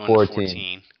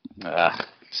 31-14.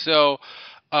 So,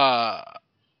 I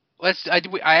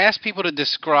asked people to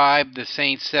describe the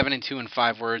Saints 7-2 in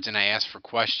 5 words, and I asked for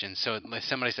questions. So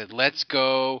somebody said, "Let's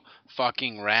go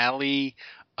fucking rally."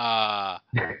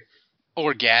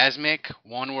 Orgasmic,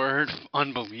 1 word,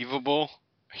 unbelievable.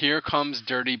 Here comes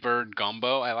Dirty Bird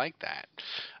Gumbo. I like that.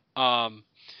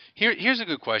 Here's a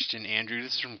good question, Andrew.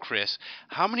 This is from Chris.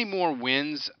 How many more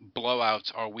wins,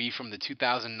 blowouts are we from the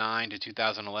 2009 to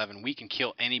 2011? We can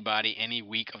kill anybody any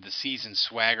week of the season,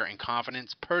 swagger and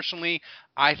confidence. Personally,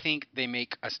 I think they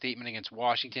make a statement against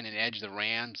Washington and edge the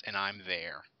Rams, and I'm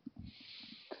there.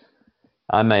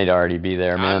 I might already be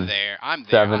there, man. I'm there.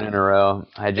 7 in a row.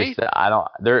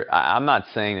 I'm not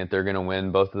saying that they're going to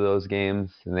win both of those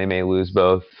games, and they may lose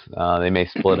both. They may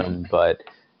split them, but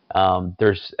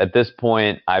there's at this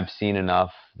point, I've seen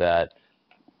enough that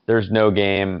there's no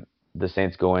game the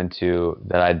Saints go into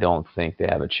that I don't think they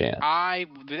have a chance.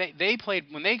 They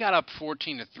played when they got up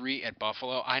 14-3 at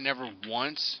Buffalo. I never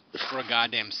once for a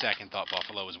goddamn second thought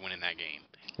Buffalo was winning that game.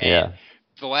 And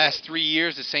the last 3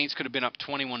 years, the Saints could have been up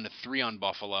 21-3 on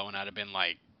Buffalo, and I'd have been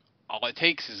like, all it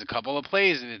takes is a couple of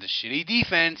plays and it's a shitty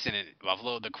defense, and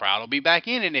Buffalo, the crowd will be back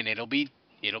in it, and it'll be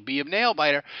a nail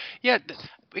biter. Yeah,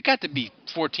 it got to be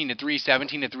 14-3,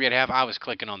 17-3 at half. I was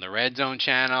clicking on the Red Zone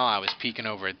channel. I was peeking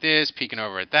over at this, peeking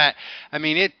over at that. I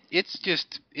mean, it's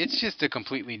just a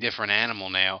completely different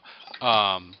animal now.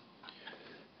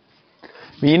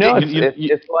 You know,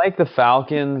 it's like the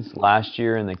Falcons last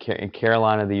year and in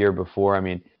Carolina the year before. I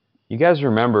mean, you guys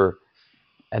remember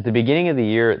at the beginning of the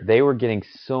year, they were getting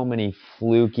so many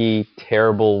fluky,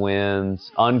 terrible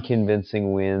wins,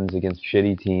 unconvincing wins against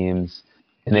shitty teams,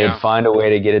 and they'd find a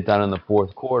way to get it done in the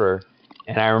fourth quarter.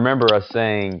 And I remember us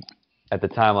saying at the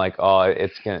time, like, oh,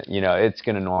 it's gonna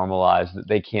normalize.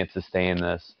 They can't sustain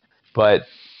this. But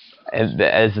as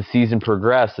the season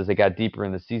progressed, as they got deeper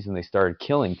in the season, they started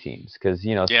killing teams because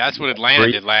that's what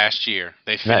Atlanta did last year.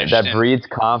 They finished that breeds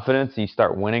confidence. And you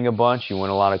start winning a bunch. You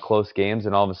win a lot of close games,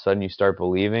 and all of a sudden you start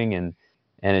believing, and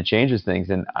it changes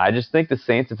things. And I just think the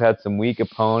Saints have had some weak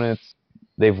opponents.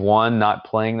 They've won not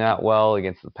playing that well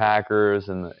against the Packers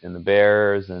and the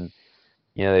Bears, and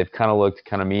they've kind of looked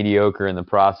kind of mediocre in the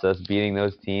process, beating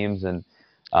those teams. And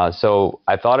so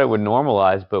I thought it would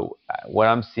normalize, but what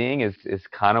I'm seeing is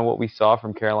kind of what we saw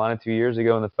from Carolina 2 years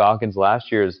ago and the Falcons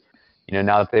last year is,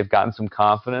 now that they've gotten some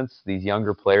confidence, these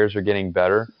younger players are getting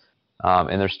better,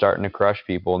 and they're starting to crush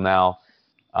people. Now,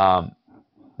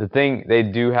 the thing, they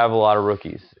do have a lot of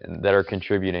rookies that are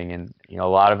contributing, and a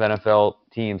lot of NFL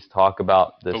teams talk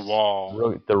about this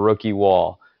the rookie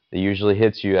wall that usually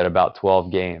hits you at about 12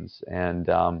 games, and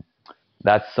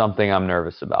that's something I'm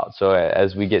nervous about. So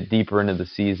as we get deeper into the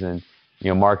season,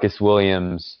 Marcus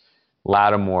Williams,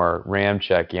 Lattimore,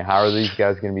 Ramczyk, how are these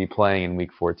guys going to be playing in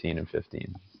week 14 and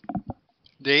 15?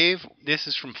 Dave, this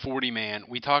is from 40 Man.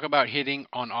 We talk about hitting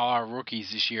on all our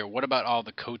rookies this year. What about all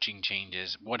the coaching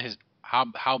changes?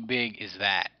 How big is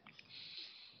that?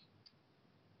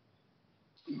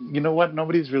 You know what?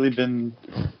 Nobody's really been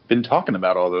talking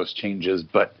about all those changes,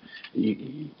 but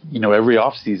every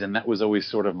offseason, that was always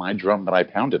sort of my drum that I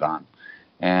pounded on,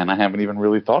 and I haven't even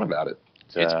really thought about it.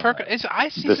 I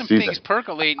see some things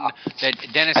percolating that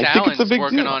Dennis Allen's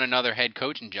working on another head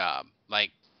coaching job.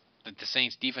 Like the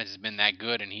Saints defense has been that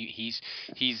good, and he's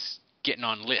getting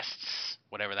on lists,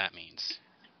 whatever that means.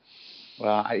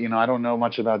 Well, I don't know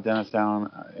much about Dennis Allen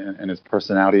and his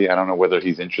personality. I don't know whether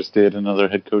he's interested in another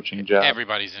head coaching job.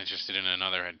 Everybody's interested in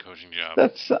another head coaching job.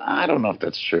 I don't know if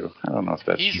that's true.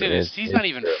 He's not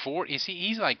even 40.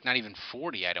 He's like not even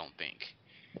 40, I don't think.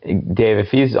 Dave, if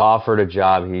he's offered a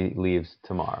job, he leaves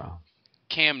tomorrow.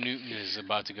 Cam Newton is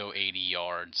about to go 80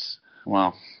 yards.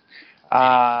 Well,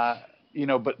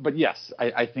 but yes,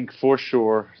 I think for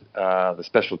sure the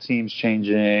special teams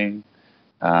changing.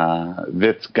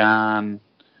 Vitt's gone.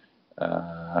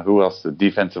 Who else? The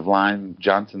defensive line,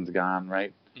 Johnson's gone,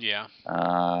 right? Yeah.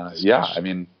 I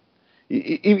mean,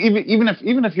 even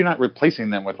if you're not replacing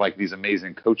them with like these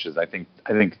amazing coaches, I think.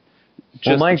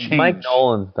 Mike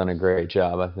Nolan's done a great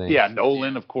job, I think. Yeah,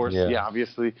 Nolan, of course. Yeah,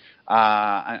 obviously.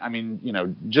 I mean,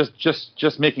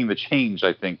 just making the change,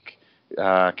 I think,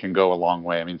 can go a long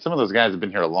way. I mean, some of those guys have been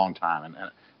here a long time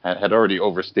and had already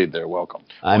overstayed their welcome.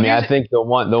 I think the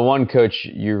one coach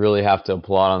you really have to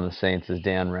applaud on the Saints is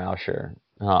Dan Rauscher,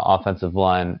 offensive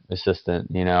line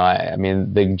assistant. I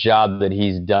mean, the job that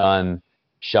he's done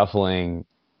shuffling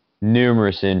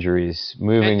numerous injuries,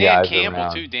 moving and Dan guys Campbell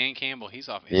around. too. Dan Campbell, he's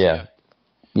off. Yeah.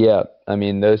 I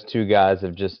mean, those two guys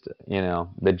have just,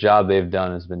 the job they've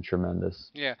done has been tremendous.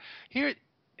 Yeah. Here,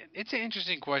 it's an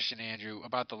interesting question, Andrew,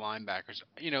 about the linebackers.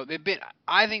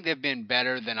 I think they've been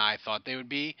better than I thought they would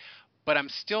be, but I'm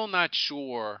still not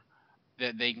sure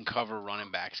that they can cover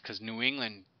running backs because New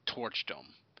England torched them.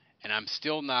 And I'm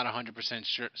still not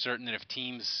 100% certain that if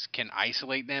teams can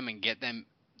isolate them and get them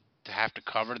to have to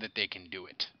cover, that they can do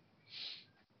it.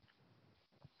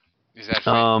 Is that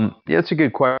fair? Yeah, it's a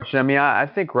good question. I mean, I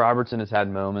think Robertson has had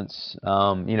moments.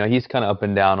 He's kind of up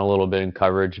and down a little bit in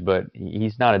coverage, but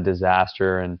he's not a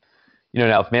disaster. And,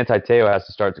 now if Manti Te'o has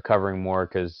to start to covering more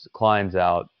because Klein's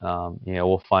out,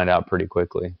 we'll find out pretty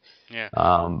quickly. Yeah.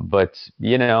 But,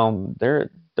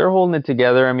 they're holding it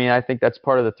together. I mean, I think that's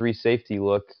part of the 3 safety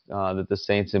look that the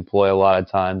Saints employ a lot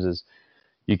of times is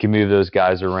you can move those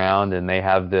guys around and they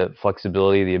have the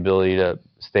flexibility, the ability to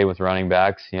stay with running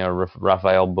backs.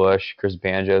 Raphael Bush, Chris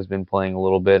Banjo has been playing a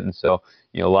little bit. And so,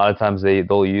 a lot of times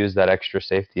they'll use that extra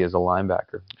safety as a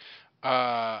linebacker.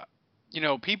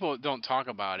 People don't talk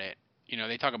about it.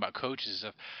 They talk about coaches and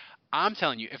stuff. I'm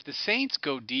telling you, if the Saints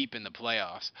go deep in the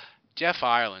playoffs, Jeff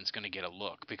Ireland's going to get a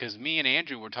look because me and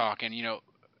Andrew were talking,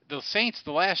 the Saints,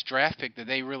 the last draft pick that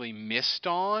they really missed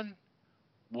on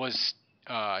was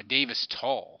Davis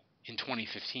Tull in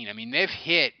 2015. I mean, they've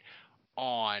hit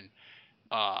on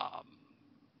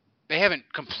they haven't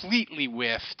completely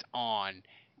whiffed on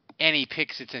any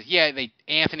picks. It says,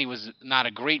 Anthony was not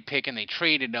a great pick and they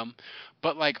traded him,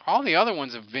 but like all the other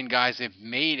ones have been guys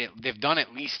they've done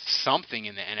at least something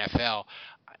in the NFL.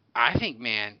 I think,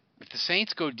 man, if the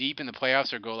Saints go deep in the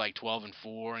playoffs or go like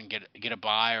 12-4 and get a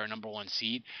bye or a number 1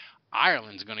 seed,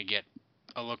 Ireland's going to get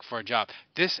a look for a job.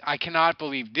 I cannot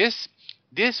believe this.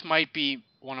 This might be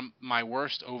one of my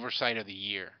worst oversight of the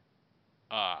year.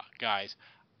 Guys,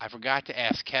 I forgot to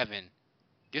ask Kevin.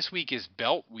 This week is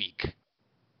Belt Week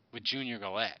with Junior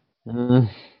Galette.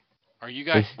 Are you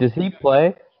guys? Does he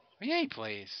play? Yeah, he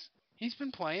plays. He's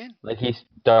been playing. Like he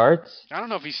starts? I don't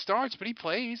know if he starts, but he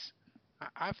plays.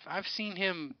 I've seen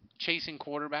him chasing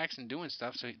quarterbacks and doing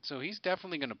stuff, so he's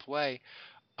definitely going to play.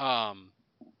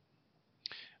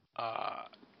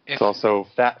 It's also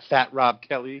Fat Rob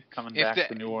Kelly coming back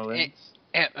to New Orleans.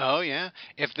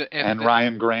 And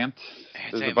Ryan Grant.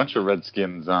 There's a bunch of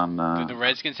Redskins on. The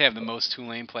Redskins have the most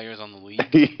Tulane players on the league.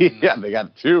 Yeah, they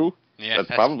got 2. Yeah,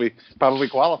 that's probably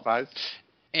qualifies.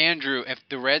 Andrew, if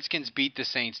the Redskins beat the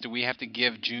Saints, do we have to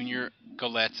give Junior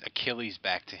Galette's Achilles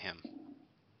back to him?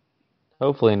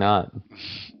 Hopefully not.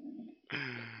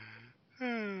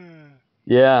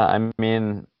 Yeah, I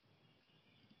mean,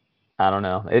 I don't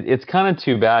know. It's kind of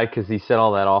too bad because he said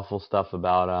all that awful stuff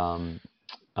about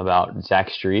Zach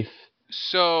Strief.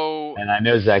 So, and I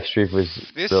know Zach Strief was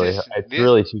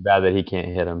really too bad that he can't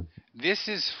hit him. This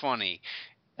is funny.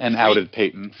 And outed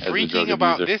Peyton as freaking a drug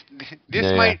about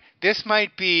abuser. This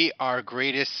might be our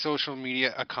greatest social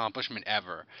media accomplishment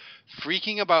ever.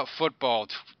 Freaking about football.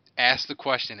 Ask the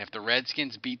question: if the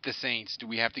Redskins beat the Saints, do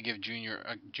we have to give Junior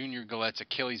Galette's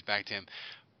Achilles back to him?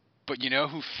 But you know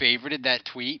who favorited that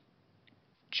tweet?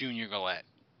 Junior Galette.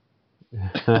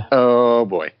 Oh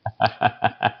boy!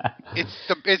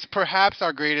 It's perhaps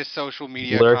our greatest social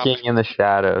media lurking in the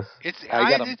shadows.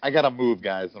 I gotta move,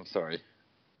 guys. I'm sorry.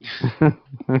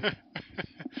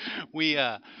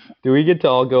 Do we get to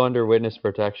all go under witness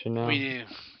protection now? We do.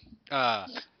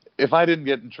 If I didn't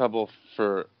get in trouble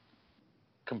for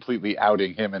completely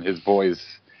outing him and his boys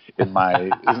in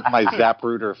my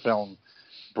Zapruder film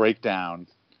breakdown,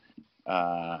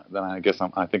 then I guess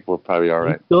I think we're probably all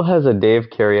right. He still has a Dave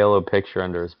Cariello picture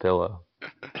under his pillow.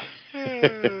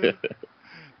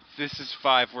 This is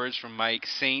 5 words from Mike.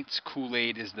 Saints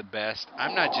Kool-Aid is the best.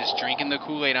 I'm not just drinking the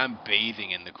Kool-Aid, I'm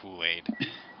bathing in the Kool-Aid.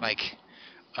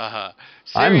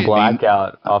 I'm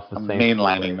blackout off the Saints.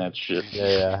 Mainlining that shit.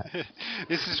 Yeah.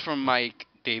 This is from Mike.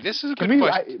 Dave, this is a good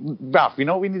question. Ralph, you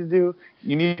know what we need to do?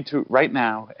 You need to, right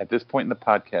now, at this point in the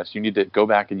podcast, you need to go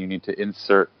back and you need to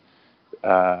insert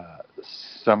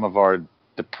some of our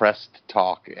depressed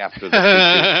talk after the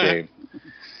Patriots game.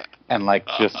 And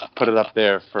just put it up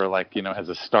there for as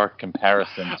a stark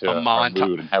comparison to our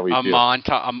mood and how we feel. I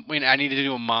need to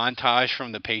do a montage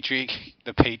from the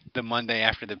Monday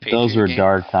after the Patriots. Those were game.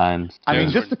 dark times. I mean,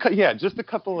 just a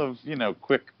couple of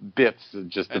quick bits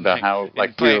just about how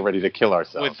we were ready to kill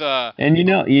ourselves. And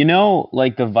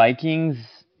the Vikings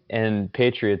and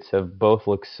Patriots have both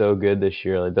looked so good this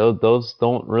year. Those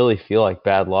don't really feel like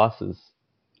bad losses.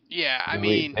 Yeah, I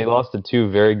mean... They lost to 2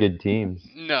 very good teams.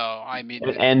 No, I mean...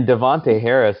 And Devontae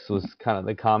Harris was kind of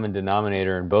the common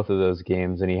denominator in both of those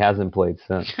games, and he hasn't played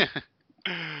since.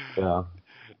 So.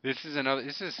 This is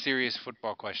a serious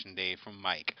football question, Dave, from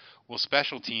Mike. Will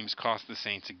special teams cost the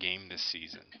Saints a game this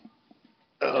season?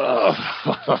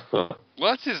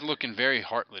 Lutz is looking very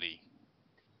Hartley.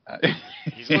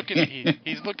 He's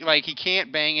looking like he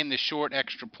can't bang in the short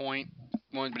extra point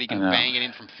one, but he can bang it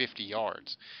in from 50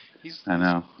 yards. I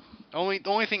know. The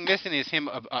only thing missing is him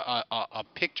a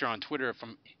picture on Twitter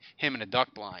from him in a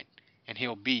duck blind, and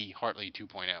he'll be Hartley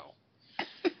 2.0.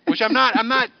 Which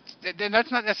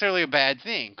that's not necessarily a bad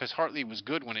thing, because Hartley was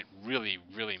good when it really,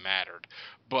 really mattered.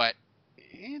 But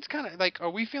it's kind of like, are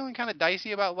we feeling kind of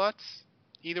dicey about Lutz?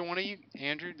 Either one of you,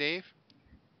 Andrew, Dave?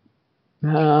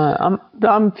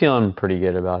 I'm feeling pretty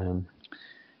good about him.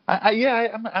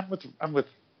 I'm with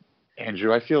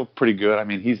Andrew. I feel pretty good. I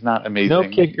mean, he's not amazing. No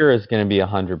kicker is going to be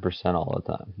 100% all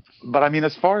the time. But I mean,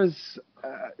 as far as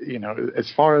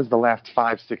as far as the last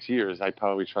 5-6 years, I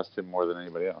probably trust him more than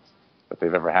anybody else that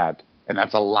they've ever had. And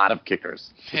that's a lot of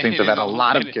kickers. The Saints have had a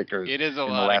lot of kickers in the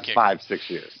last 5-6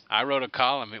 years. I wrote a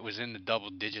column. It was in the double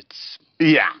digits.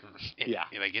 Yeah.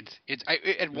 Like it's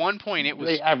at one point it was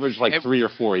they averaged like 3 or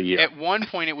 4 a year. At one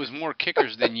point it was more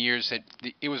kickers than years.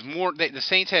 It was more. The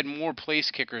Saints had more place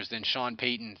kickers than Sean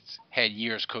Payton had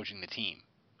years coaching the team.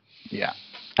 Yeah.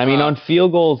 I mean, on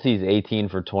field goals, he's 18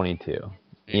 for 22.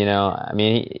 You know, I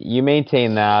mean, you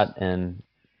maintain that, and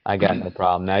I got no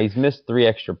problem. Now, he's missed 3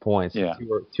 extra points. Yeah.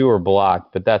 Two are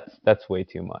blocked, but that's way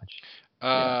too much.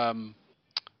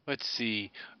 Let's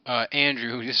see.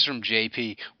 Andrew, this is from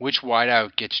JP. Which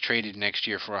wideout gets traded next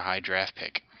year for a high draft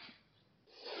pick?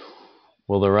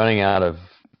 Well, they're running out of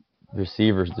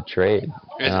receivers to trade.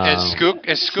 As Skook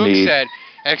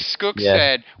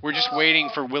said, we're just waiting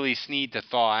for Willie Snead to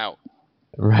thaw out.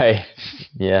 Right.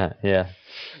 Yeah.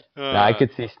 I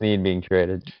could see Snead being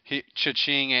traded.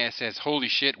 Cha-ching says, "Holy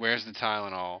shit, where's the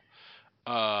Tylenol?"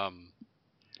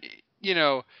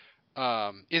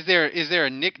 Is there a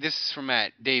nick? This is from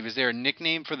Matt. Dave, is there a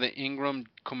nickname for the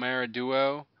Ingram-Kamara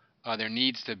duo? There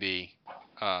needs to be.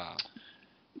 Yeah,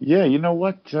 you know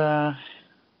what?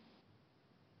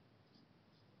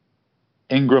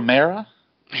 Ingramera?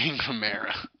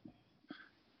 Ingramera.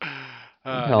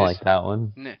 I like that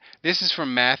one. This is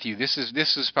from Matthew. This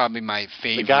is probably my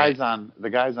favorite. The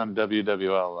guys on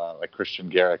WWL, like Christian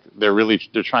Garrick, they're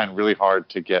trying really hard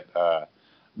to get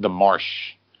the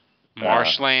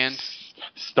Marshland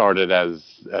started as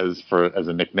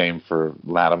a nickname for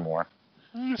Lattimore.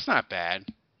 It's not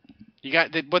bad.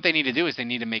 What they need to do is they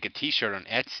need to make a T-shirt on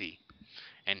Etsy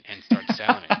and start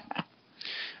selling it.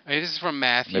 This is from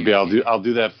Matthew. Maybe I'll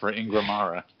do that for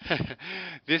Ingramara.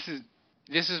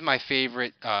 This is my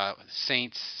favorite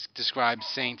Saints, describes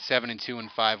Saints 7-2 in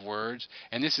 5 words.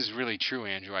 And this is really true,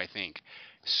 Andrew, I think.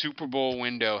 Super Bowl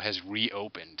window has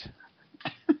reopened.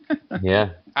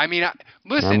 Yeah. I mean,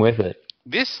 listen. I'm with it.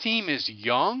 This team is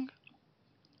young.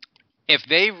 If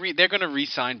they're going to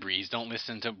re-sign Breeze. Don't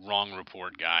listen to wrong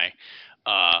report guy.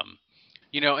 And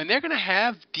they're going to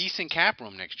have decent cap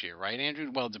room next year, right,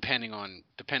 Andrew? Well, depending on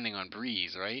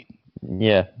Breeze, right?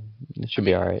 Yeah. It should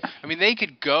be all right. I mean, they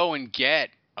could go and get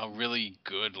a really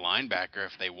good linebacker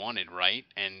if they wanted, right?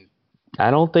 And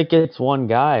I don't think it's one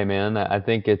guy, man. I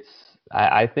think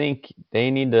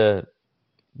they need to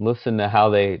listen to how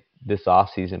this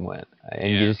offseason went.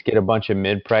 And you just get a bunch of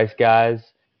mid-price guys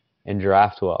and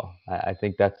draft well. I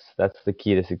think that's the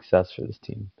key to success for this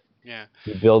team. Yeah.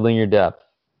 You're building your depth.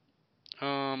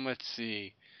 Let's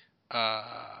see.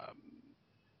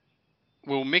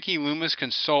 Will Mickey Loomis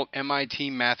consult MIT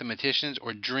mathematicians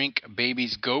or drink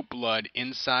baby's goat blood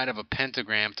inside of a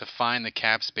pentagram to find the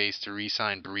cap space to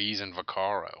re-sign Breeze and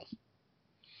Vaccaro?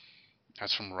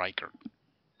 That's from Riker.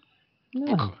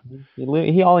 No,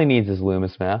 all he needs is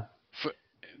Loomis math.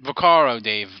 Vaccaro,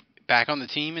 Dave, back on the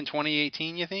team in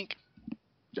 2018, you think?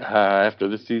 After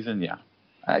this season, yeah.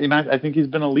 I think he's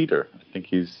been a leader. I think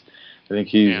he's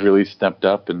really stepped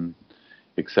up and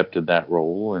accepted that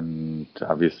role, and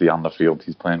obviously on the field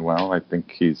he's playing well. I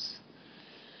think he's.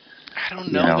 I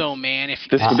don't know though, man. If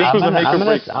this was a make or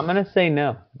break, I'm gonna say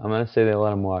no. I'm gonna say they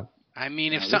let him walk. I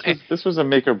mean, this was a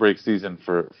make or break season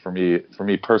for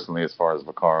me personally, as far as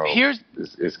Vaccaro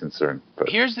is concerned. But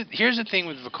here's the thing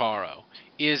with Vaccaro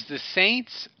is the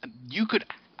Saints.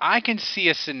 I can see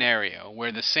a scenario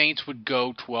where the Saints would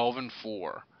go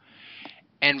 12-4,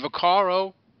 and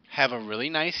Vaccaro have a really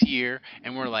nice year,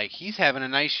 and we're like, he's having a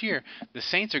nice year. The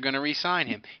Saints are going to re-sign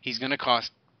him. He's going to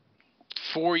cost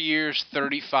 4 years,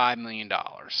 $35 million,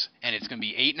 and it's going to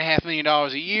be $8.5 million a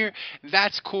year.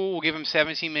 That's cool. We'll give him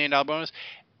 $17 million bonus.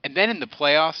 And then in the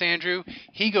playoffs, Andrew,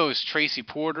 he goes Tracy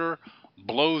Porter,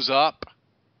 blows up,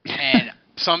 and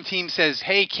some team says,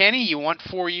 "Hey, Kenny, you want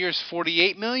 4 years,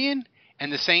 $48 million?"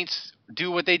 And the Saints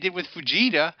do what they did with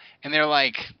Fujita, and they're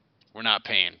like, we're not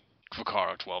paying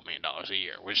Vaccaro $12 million a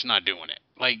year. We're just not doing it.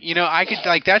 Like, I could,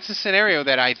 that's a scenario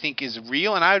that I think is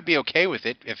real, and I would be okay with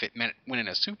it if it meant winning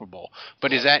a Super Bowl.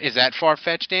 But is that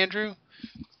far-fetched, Andrew?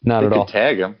 Not at all. They could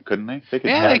tag him, couldn't they?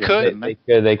 They could.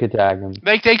 They could tag him.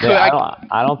 They could.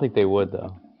 I don't think they would,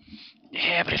 though.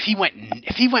 Yeah, but if he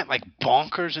went like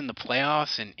bonkers in the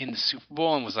playoffs and in the Super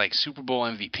Bowl and was like Super Bowl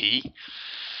MVP,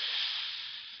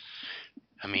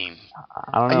 I mean,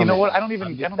 I don't know. You know what? I don't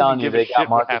even give a shit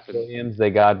what happens. Williams, they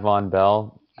got Von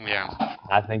Bell. Yeah.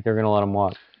 I think they're going to let him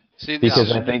walk. See,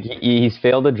 because I think he's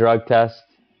failed a drug test.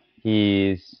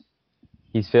 He's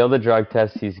failed a drug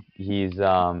test. He's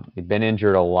been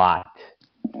injured a lot.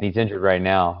 He's injured right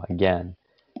now again.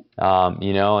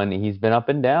 And he's been up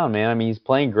and down, man. I mean, he's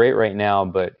playing great right now,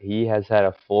 but he has had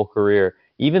a full career.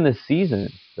 Even this season,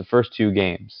 the first 2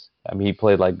 games, I mean, he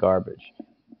played like garbage.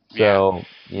 So,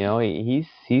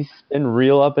 he's been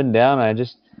real up and down. I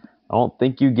don't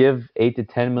think you give $8 to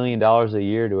 $10 million a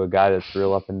year to a guy that's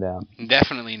real up and down.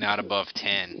 Definitely not above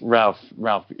 10. Ralph,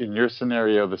 in your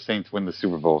scenario, the Saints win the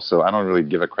Super Bowl, so I don't really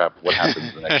give a crap what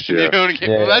happens the next year.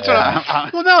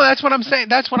 That's what I'm saying.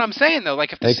 That's what I'm saying, though.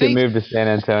 Like if they Saints could move to San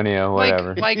Antonio,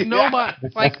 whatever.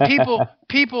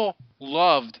 People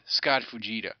loved Scott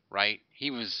Fujita, right?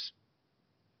 He was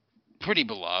pretty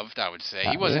beloved, I would say.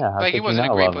 He wasn't he wasn't a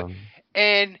great player.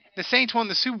 And the Saints won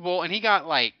the Super Bowl, and he got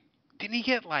didn't he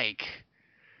get like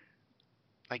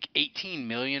 $18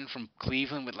 million from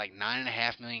Cleveland with like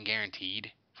 $9.5 million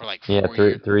guaranteed for 4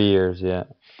 years? 3 years, yeah.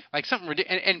 Like something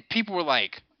ridiculous. And people were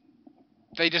like,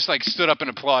 they just stood up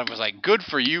and applauded and was like, good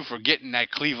for you for getting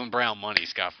that Cleveland Brown money,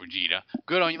 Scott Fujita.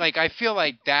 Good on you. I feel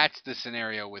like that's the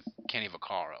scenario with Kenny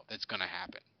Vaccaro that's going to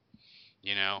happen.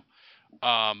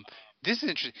 This is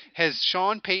interesting. Has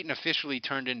Sean Payton officially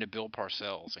turned into Bill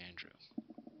Parcells, Andrew?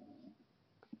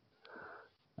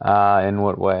 In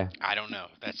what way? I don't know.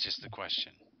 That's just the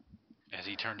question. Has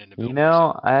he turned into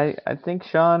Bill? I think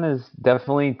Sean has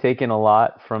definitely taken a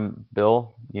lot from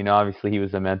Bill. Obviously he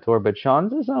was a mentor, but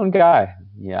Sean's his own guy.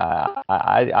 Yeah,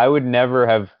 I would never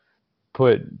have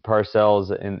put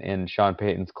Parcells in Sean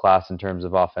Payton's class in terms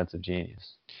of offensive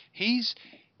genius. He's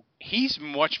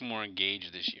much more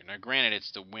engaged this year. Now, granted,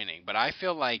 it's the winning, but I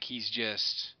feel like he's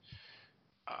just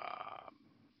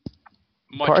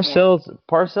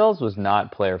Parcells was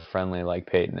not player friendly like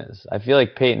Payton is. I feel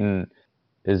like Payton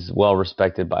is well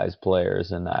respected by his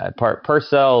players, and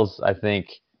Parcells, I think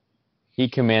he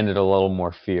commanded a little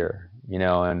more fear,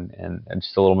 and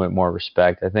just a little bit more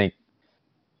respect. I think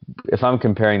if I'm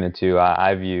comparing the two,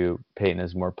 I view Payton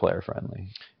as more player friendly.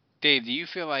 Dave, do you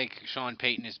feel like Sean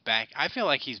Payton is back? I feel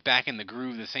like he's back in the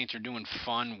groove. The Saints are doing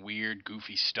fun, weird,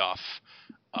 goofy stuff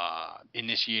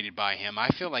initiated by him. I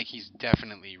feel like he's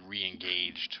definitely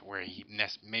re-engaged where he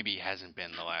maybe hasn't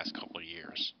been the last couple of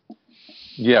years.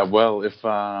 Yeah, well, if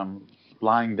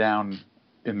lying down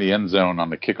in the end zone on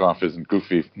the kickoff isn't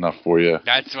goofy enough for you.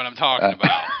 That's what I'm talking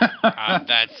about.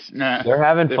 They're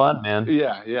having fun, man.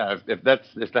 Yeah. If that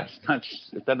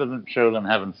doesn't show them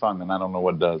having fun, then I don't know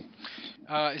what does.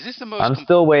 Is this the most? I'm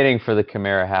still waiting for the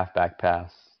Kamara halfback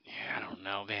pass. Yeah, I don't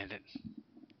know, man.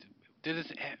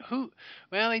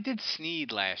 Well, they did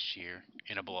Snead last year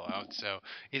in a blowout. So,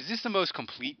 is this the most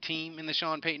complete team in the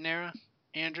Sean Payton era,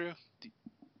 Andrew?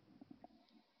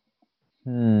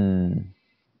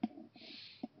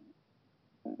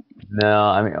 No,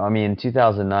 I mean,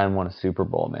 2009 won a Super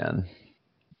Bowl, man.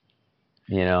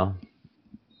 Yeah,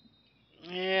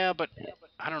 but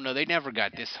I don't know. They never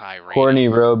got this high rating. Courtney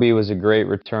Roby was a great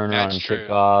returner on true.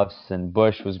 kickoffs, and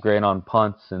Bush was great on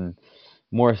punts, and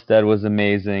Morstead was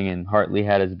amazing, and Hartley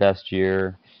had his best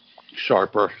year.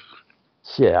 Sharper.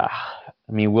 Yeah.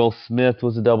 I mean, Will Smith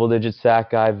was a double-digit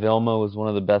sack guy. Vilma was one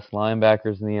of the best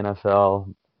linebackers in the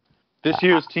NFL. This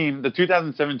year's team, the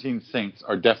 2017 Saints,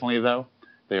 are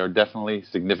definitely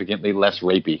significantly less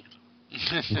rapey.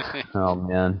 Oh,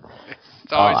 man.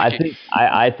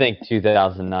 I think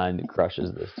 2009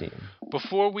 crushes this team.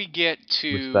 Before we get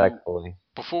to the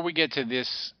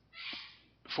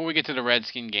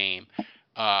Redskin game,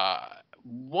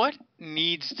 what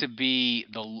needs to be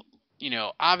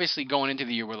obviously going into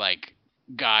the year we're like,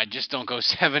 God, just don't go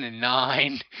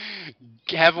 7-9.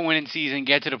 Have a winning season,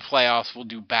 get to the playoffs, we'll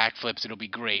do backflips, it'll be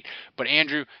great. But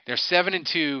Andrew, they're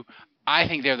 7-2. I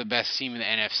think they're the best team in the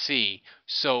NFC.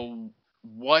 So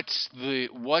what's the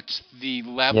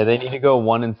level? Yeah, they need to go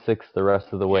 1-6 the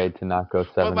rest of the way to not go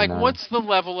 7-9. But what's the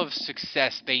level of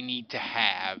success they need to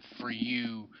have for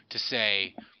you to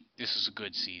say this was a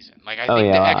good season?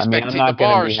 The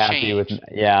bar has changed.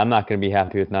 I'm not going to be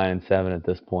happy with 9-7 at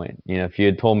this point. If you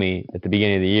had told me at the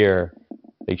beginning of the year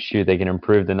like, shoot, they can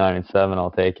improve to 9-7,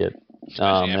 I'll take it.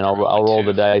 And I'll roll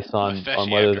the dice on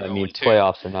whether that means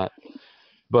playoffs or not.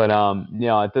 But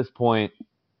at this point,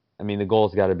 I mean, the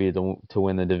goal's got to be to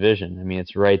win the division. I mean,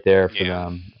 it's right there for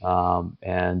them. So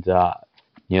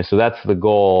that's the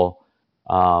goal.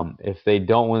 If they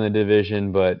don't win the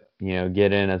division, but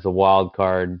get in as a wild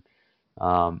card,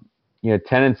 10-6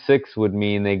 would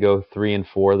mean they go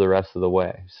 3-4 the rest of the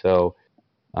way. So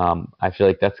I feel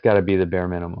like that's got to be the bare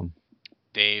minimum.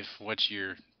 Dave, what's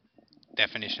your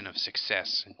definition of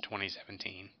success in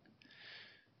 2017?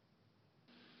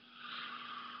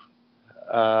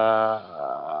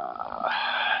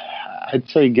 I'd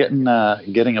say getting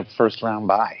a first round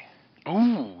bye.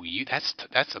 Ooh, that's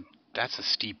a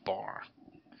steep bar.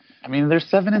 I mean, they're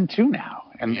 7-2 now,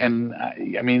 and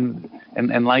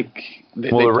like they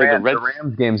play the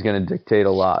Rams game's going to dictate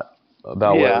a lot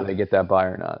about whether they get that bye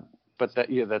or not. But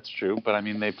that's true. But I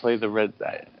mean, they play the Reds.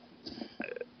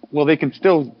 Well, they can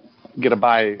still get a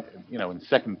bye, in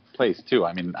second place too.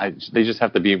 I mean, they just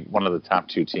have to be one of the top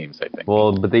 2 teams, I think.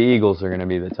 Well, but the Eagles are going to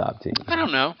be the top team. I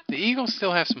don't know. The Eagles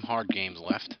still have some hard games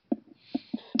left.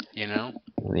 The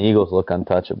Eagles look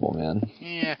untouchable, man.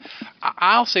 Yeah,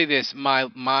 I'll say this: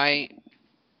 my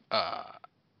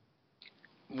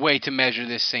way to measure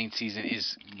this Saints season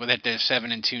is that they're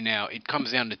 7-2 now. It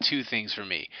comes down to 2 things for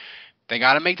me: they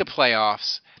got to make the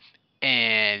playoffs,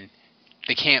 and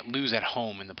they can't lose at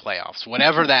home in the playoffs,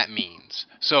 whatever that means.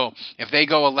 So if they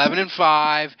go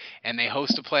 11-5 and they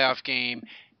host a playoff game,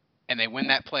 and they win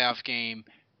that playoff game,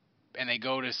 and they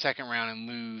go to second round and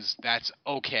lose, that's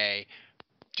okay.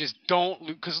 Just don't,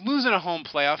 because losing a home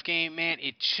playoff game, man,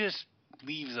 it just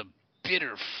leaves a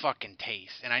bitter fucking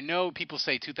taste. And I know people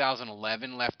say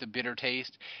 2011 left a bitter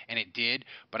taste, and it did,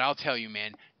 but I'll tell you,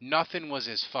 man, nothing was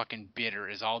as fucking bitter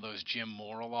as all those Jim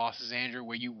Mora losses, Andrew,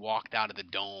 where you walked out of the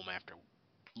dome after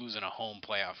losing a home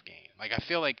playoff game. Like, I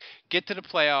feel like get to the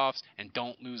playoffs and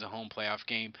don't lose a home playoff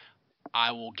game.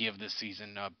 I will give this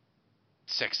season a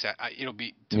success. It'll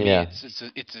be, to me, it's a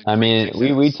I mean,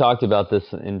 success. we talked about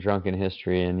this in Drunken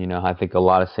History, and I think a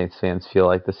lot of Saints fans feel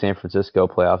like the San Francisco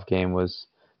playoff game was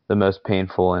the most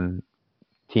painful in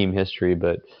team history.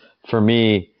 But for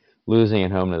me, losing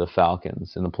at home to the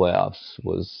Falcons in the playoffs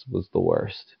was the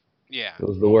worst. Yeah, it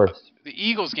was the worst. The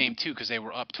Eagles game too, because they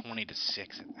were up 20-6 at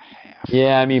the half.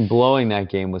 Yeah, I mean, blowing that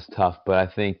game was tough, but I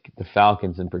think the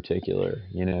Falcons in particular,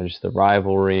 just the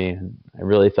rivalry, and I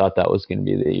really thought that was going to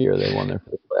be the year they won their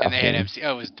first playoff And they had game. MC.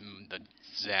 Oh, it was the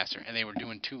disaster, and they were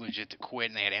doing Too Legit to Quit,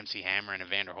 and they had MC Hammer and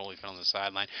Evander Holyfield on the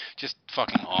sideline, just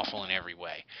fucking awful in every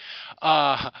way.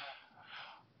 The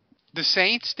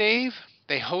Saints, Dave,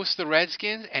 they host the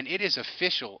Redskins, and it is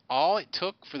official. All it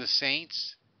took for the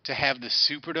Saints to have the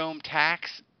Superdome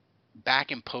tax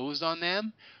back imposed on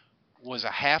them was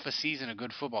a half a season of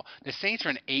good football. The Saints are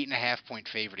an 8.5-point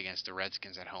favorite against the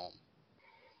Redskins at home.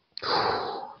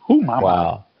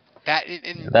 Wow.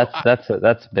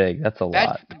 That's big. That's a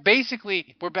lot.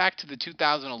 Basically, we're back to the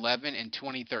 2011 and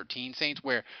 2013 Saints,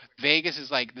 where Vegas is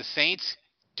like, the Saints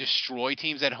destroy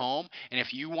teams at home, and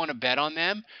if you want to bet on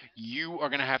them, you are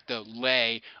going to have to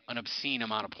lay an obscene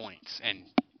amount of points. And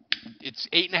it's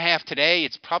 8.5 today.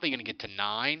 It's probably going to get to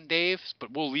 9, Dave,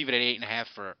 but we'll leave it at 8.5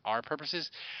 for our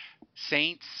purposes.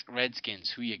 Saints,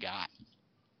 Redskins, who you got?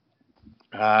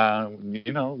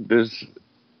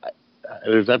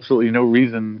 There's absolutely no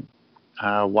reason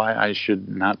why I should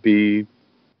not be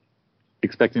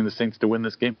expecting the Saints to win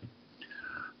this game.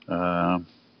 I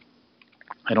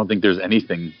don't think there's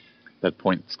anything that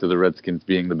points to the Redskins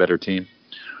being the better team.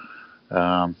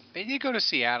 They did go to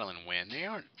Seattle and win. They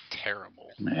aren't terrible.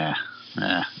 They're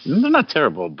not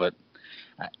terrible, but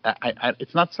I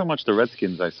it's not so much the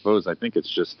Redskins, I suppose. I think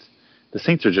it's just the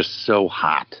Saints are just so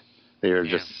hot. They are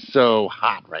just so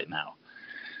hot right now.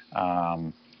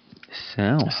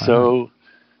 So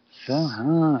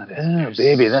hot. Oh,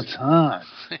 baby, that's hot.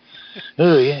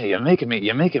 Oh yeah, you're making me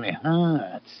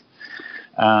hot.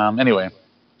 Anyway,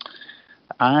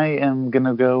 I am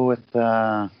gonna go with.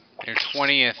 They're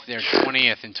 20th. They're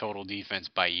 20th in total defense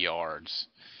by yards.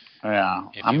 Yeah,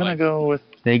 I'm gonna go with.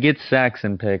 They get sacks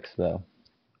and picks though.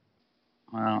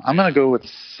 I'm gonna go with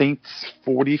Saints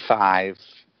 45,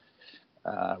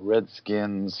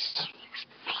 Redskins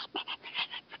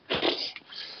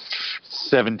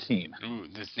 17. Ooh,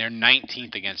 they're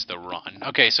 19th against the run.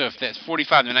 Okay, so if that's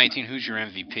 45-19, who's your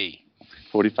MVP?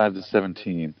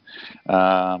 45-17.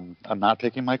 I'm not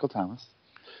picking Michael Thomas.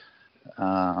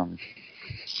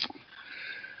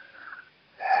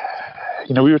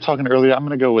 We were talking earlier. I'm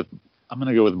gonna go with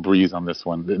Breeze on this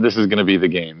one. This is gonna be the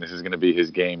game. This is gonna be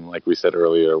his game, like we said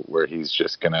earlier, where he's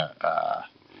just gonna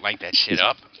light that shit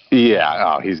up.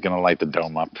 Yeah, he's going to light the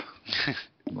dome up.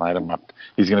 Light him up.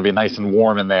 He's going to be nice and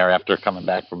warm in there after coming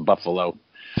back from Buffalo.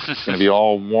 It's going to be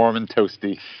all warm and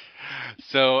toasty.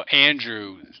 So,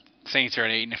 Andrew, Saints are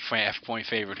an 8.5 point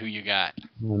favorite. Who you got?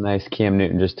 Nice. Cam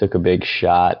Newton just took a big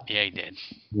shot. Yeah, he did.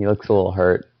 He looks a little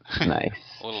hurt. Nice.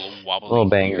 A little wobbly. A little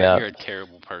banged up. You're a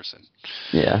terrible person.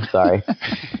 Yeah, sorry.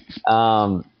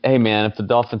 Hey, man, if the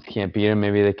Dolphins can't beat him,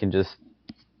 maybe they can just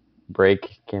break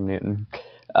Cam Newton.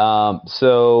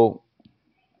 So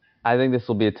I think this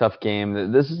will be a tough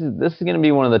game. This is going to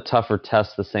be one of the tougher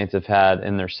tests the Saints have had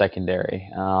in their secondary.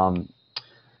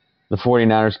 The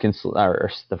 49ers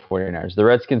the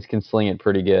Redskins can sling it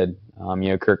pretty good.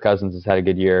 Kirk Cousins has had a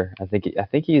good year. I think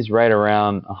he's right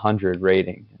around 100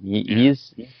 rating.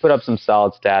 He's put up some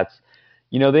solid stats.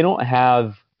 They don't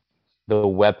have the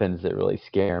weapons that really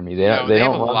scare me. They don't run the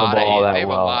ball that well. They have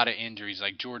a lot of injuries.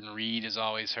 Like Jordan Reed is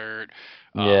always hurt.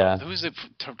 Yeah. Who's the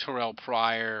Terrell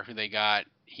Pryor who they got?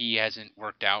 He hasn't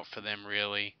worked out for them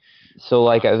really. So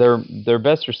their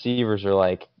best receivers are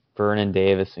like Vernon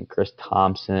Davis and Chris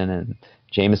Thompson and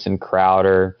Jamison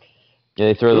Crowder. Yeah,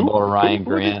 they throw the ball to Ryan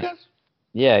Grant.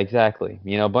 Yeah, exactly.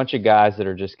 A bunch of guys that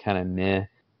are just kind of meh.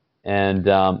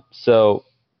 And so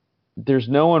there's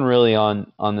no one really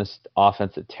on this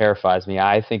offense that terrifies me.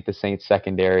 I think the Saints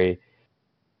secondary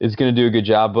is going to do a good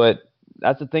job. But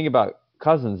that's the thing about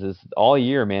Cousins is all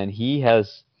year, man, he's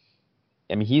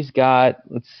got,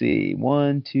 let's see,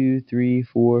 1, 2, 3,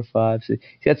 4, 5, 6.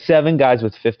 He's got 7 guys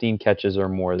with 15 catches or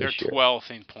more this year. They're 12th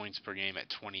in points per game at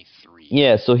 23.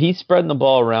 Yeah, so he's spreading the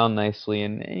ball around nicely.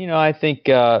 And I think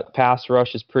pass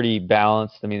rush is pretty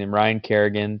balanced. Ryan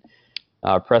Kerrigan,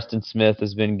 Preston Smith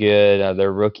has been good.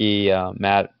 Their rookie,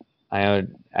 Matt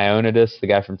Ioannidis, the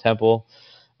guy from Temple.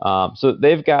 So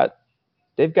they've got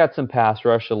some pass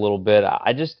rush a little bit.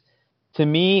 To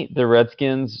me, the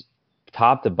Redskins,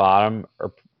 top to bottom,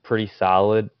 are pretty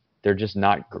solid. They're just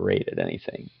not great at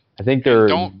anything. I think they're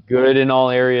good in all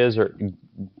areas, or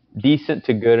decent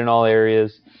to good in all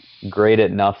areas, great at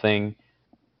nothing.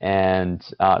 And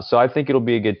so I think it'll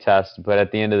be a good test. But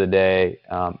at the end of the day,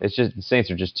 it's just the Saints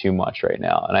are just too much right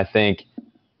now. And I think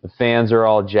the fans are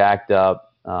all jacked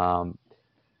up.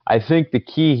 I think the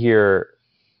key here,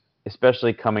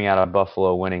 especially coming out of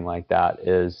Buffalo winning like that,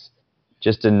 is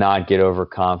just to not get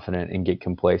overconfident and get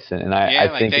complacent. And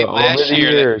I think over the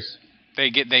years,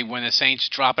 when the Saints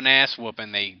drop an ass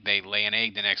whooping, they lay an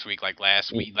egg the next week. Like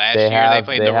last year they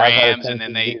played the Rams, and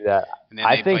then they.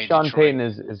 I think Sean Payton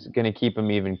is going to keep them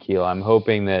even keel. I'm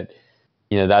hoping that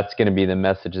that's going to be the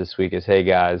message this week: is hey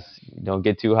guys, don't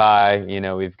get too high.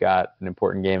 We've got an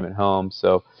important game at home,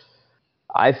 so.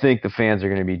 I think the fans are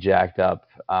going to be jacked up.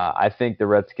 I think the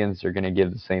Redskins are going to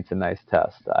give the Saints a nice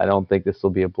test. I don't think this will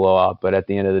be a blowout, but at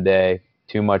the end of the day,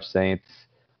 too much Saints.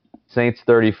 Saints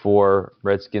 34,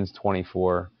 Redskins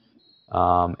 24.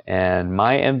 And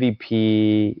my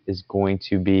MVP is going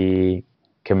to be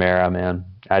Kamara, man.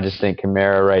 I just think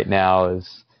Kamara right now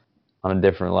is on a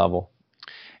different level.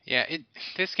 Yeah,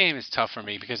 this game is tough for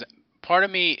me because part of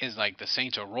me is like the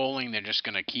Saints are rolling. They're just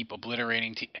going to keep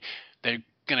obliterating. They're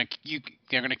going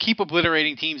to keep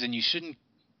obliterating teams, and you shouldn't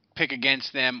pick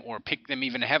against them or pick them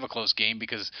even to have a close game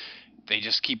because they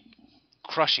just keep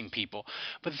crushing people.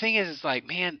 But the thing is like,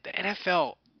 man, the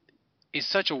NFL is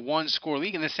such a one-score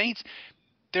league, and the Saints,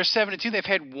 they're 7-2. They've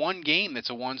had one game that's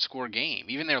a one-score game.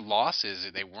 Even their losses,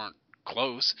 they weren't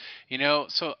close,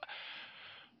 So,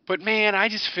 but man, I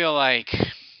just feel like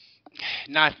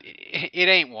it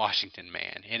ain't Washington,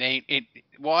 man.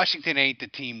 Washington ain't the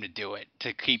team to do it,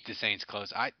 to keep the Saints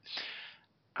close.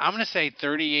 I'm gonna say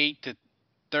 38 to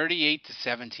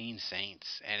 17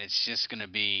 Saints, and it's just gonna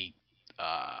be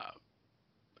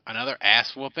another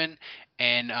ass whooping,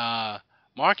 and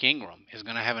Mark Ingram is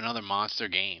gonna have another monster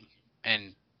game,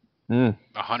 and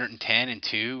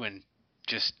 110-2, and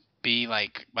just be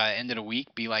like, by the end of the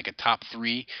week, be like a top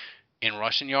 3 in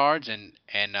rushing yards, and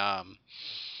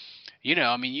you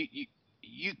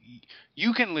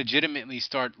can legitimately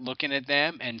start looking at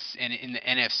them, and in the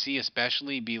NFC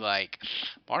especially, be like,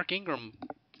 Mark Ingram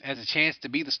has a chance to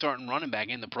be the starting running back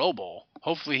in the Pro Bowl.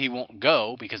 Hopefully he won't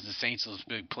go because the Saints will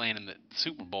be playing in the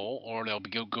Super Bowl, or they'll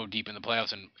go deep in the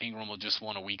playoffs and Ingram will just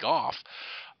want a week off.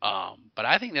 But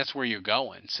I think that's where you're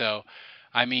going. So,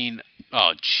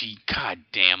 god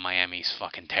damn, Miami's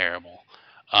fucking terrible.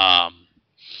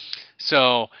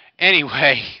 So,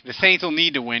 anyway, the Saints will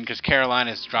need to win because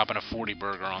Carolina's dropping a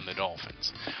 40-burger on the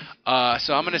Dolphins.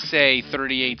 So I'm going to say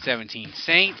 38-17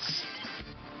 Saints.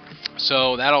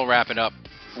 So that'll wrap it up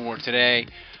for today.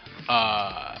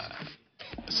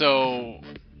 So,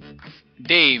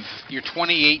 Dave, your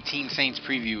 2018 Saints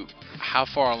preview, how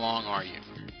far along are you?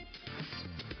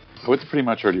 Oh, it's pretty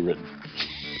much already written.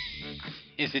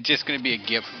 Is it just going to be a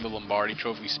gift of the Lombardi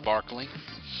Trophy sparkling?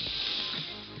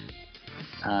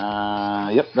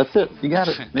 Yep, that's it. You got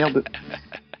it. Nailed it.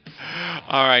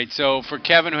 All right, so for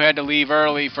Kevin, who had to leave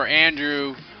early, for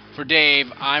Andrew, for Dave,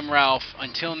 I'm Ralph.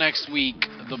 Until next week,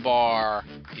 the bar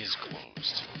is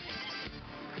closed.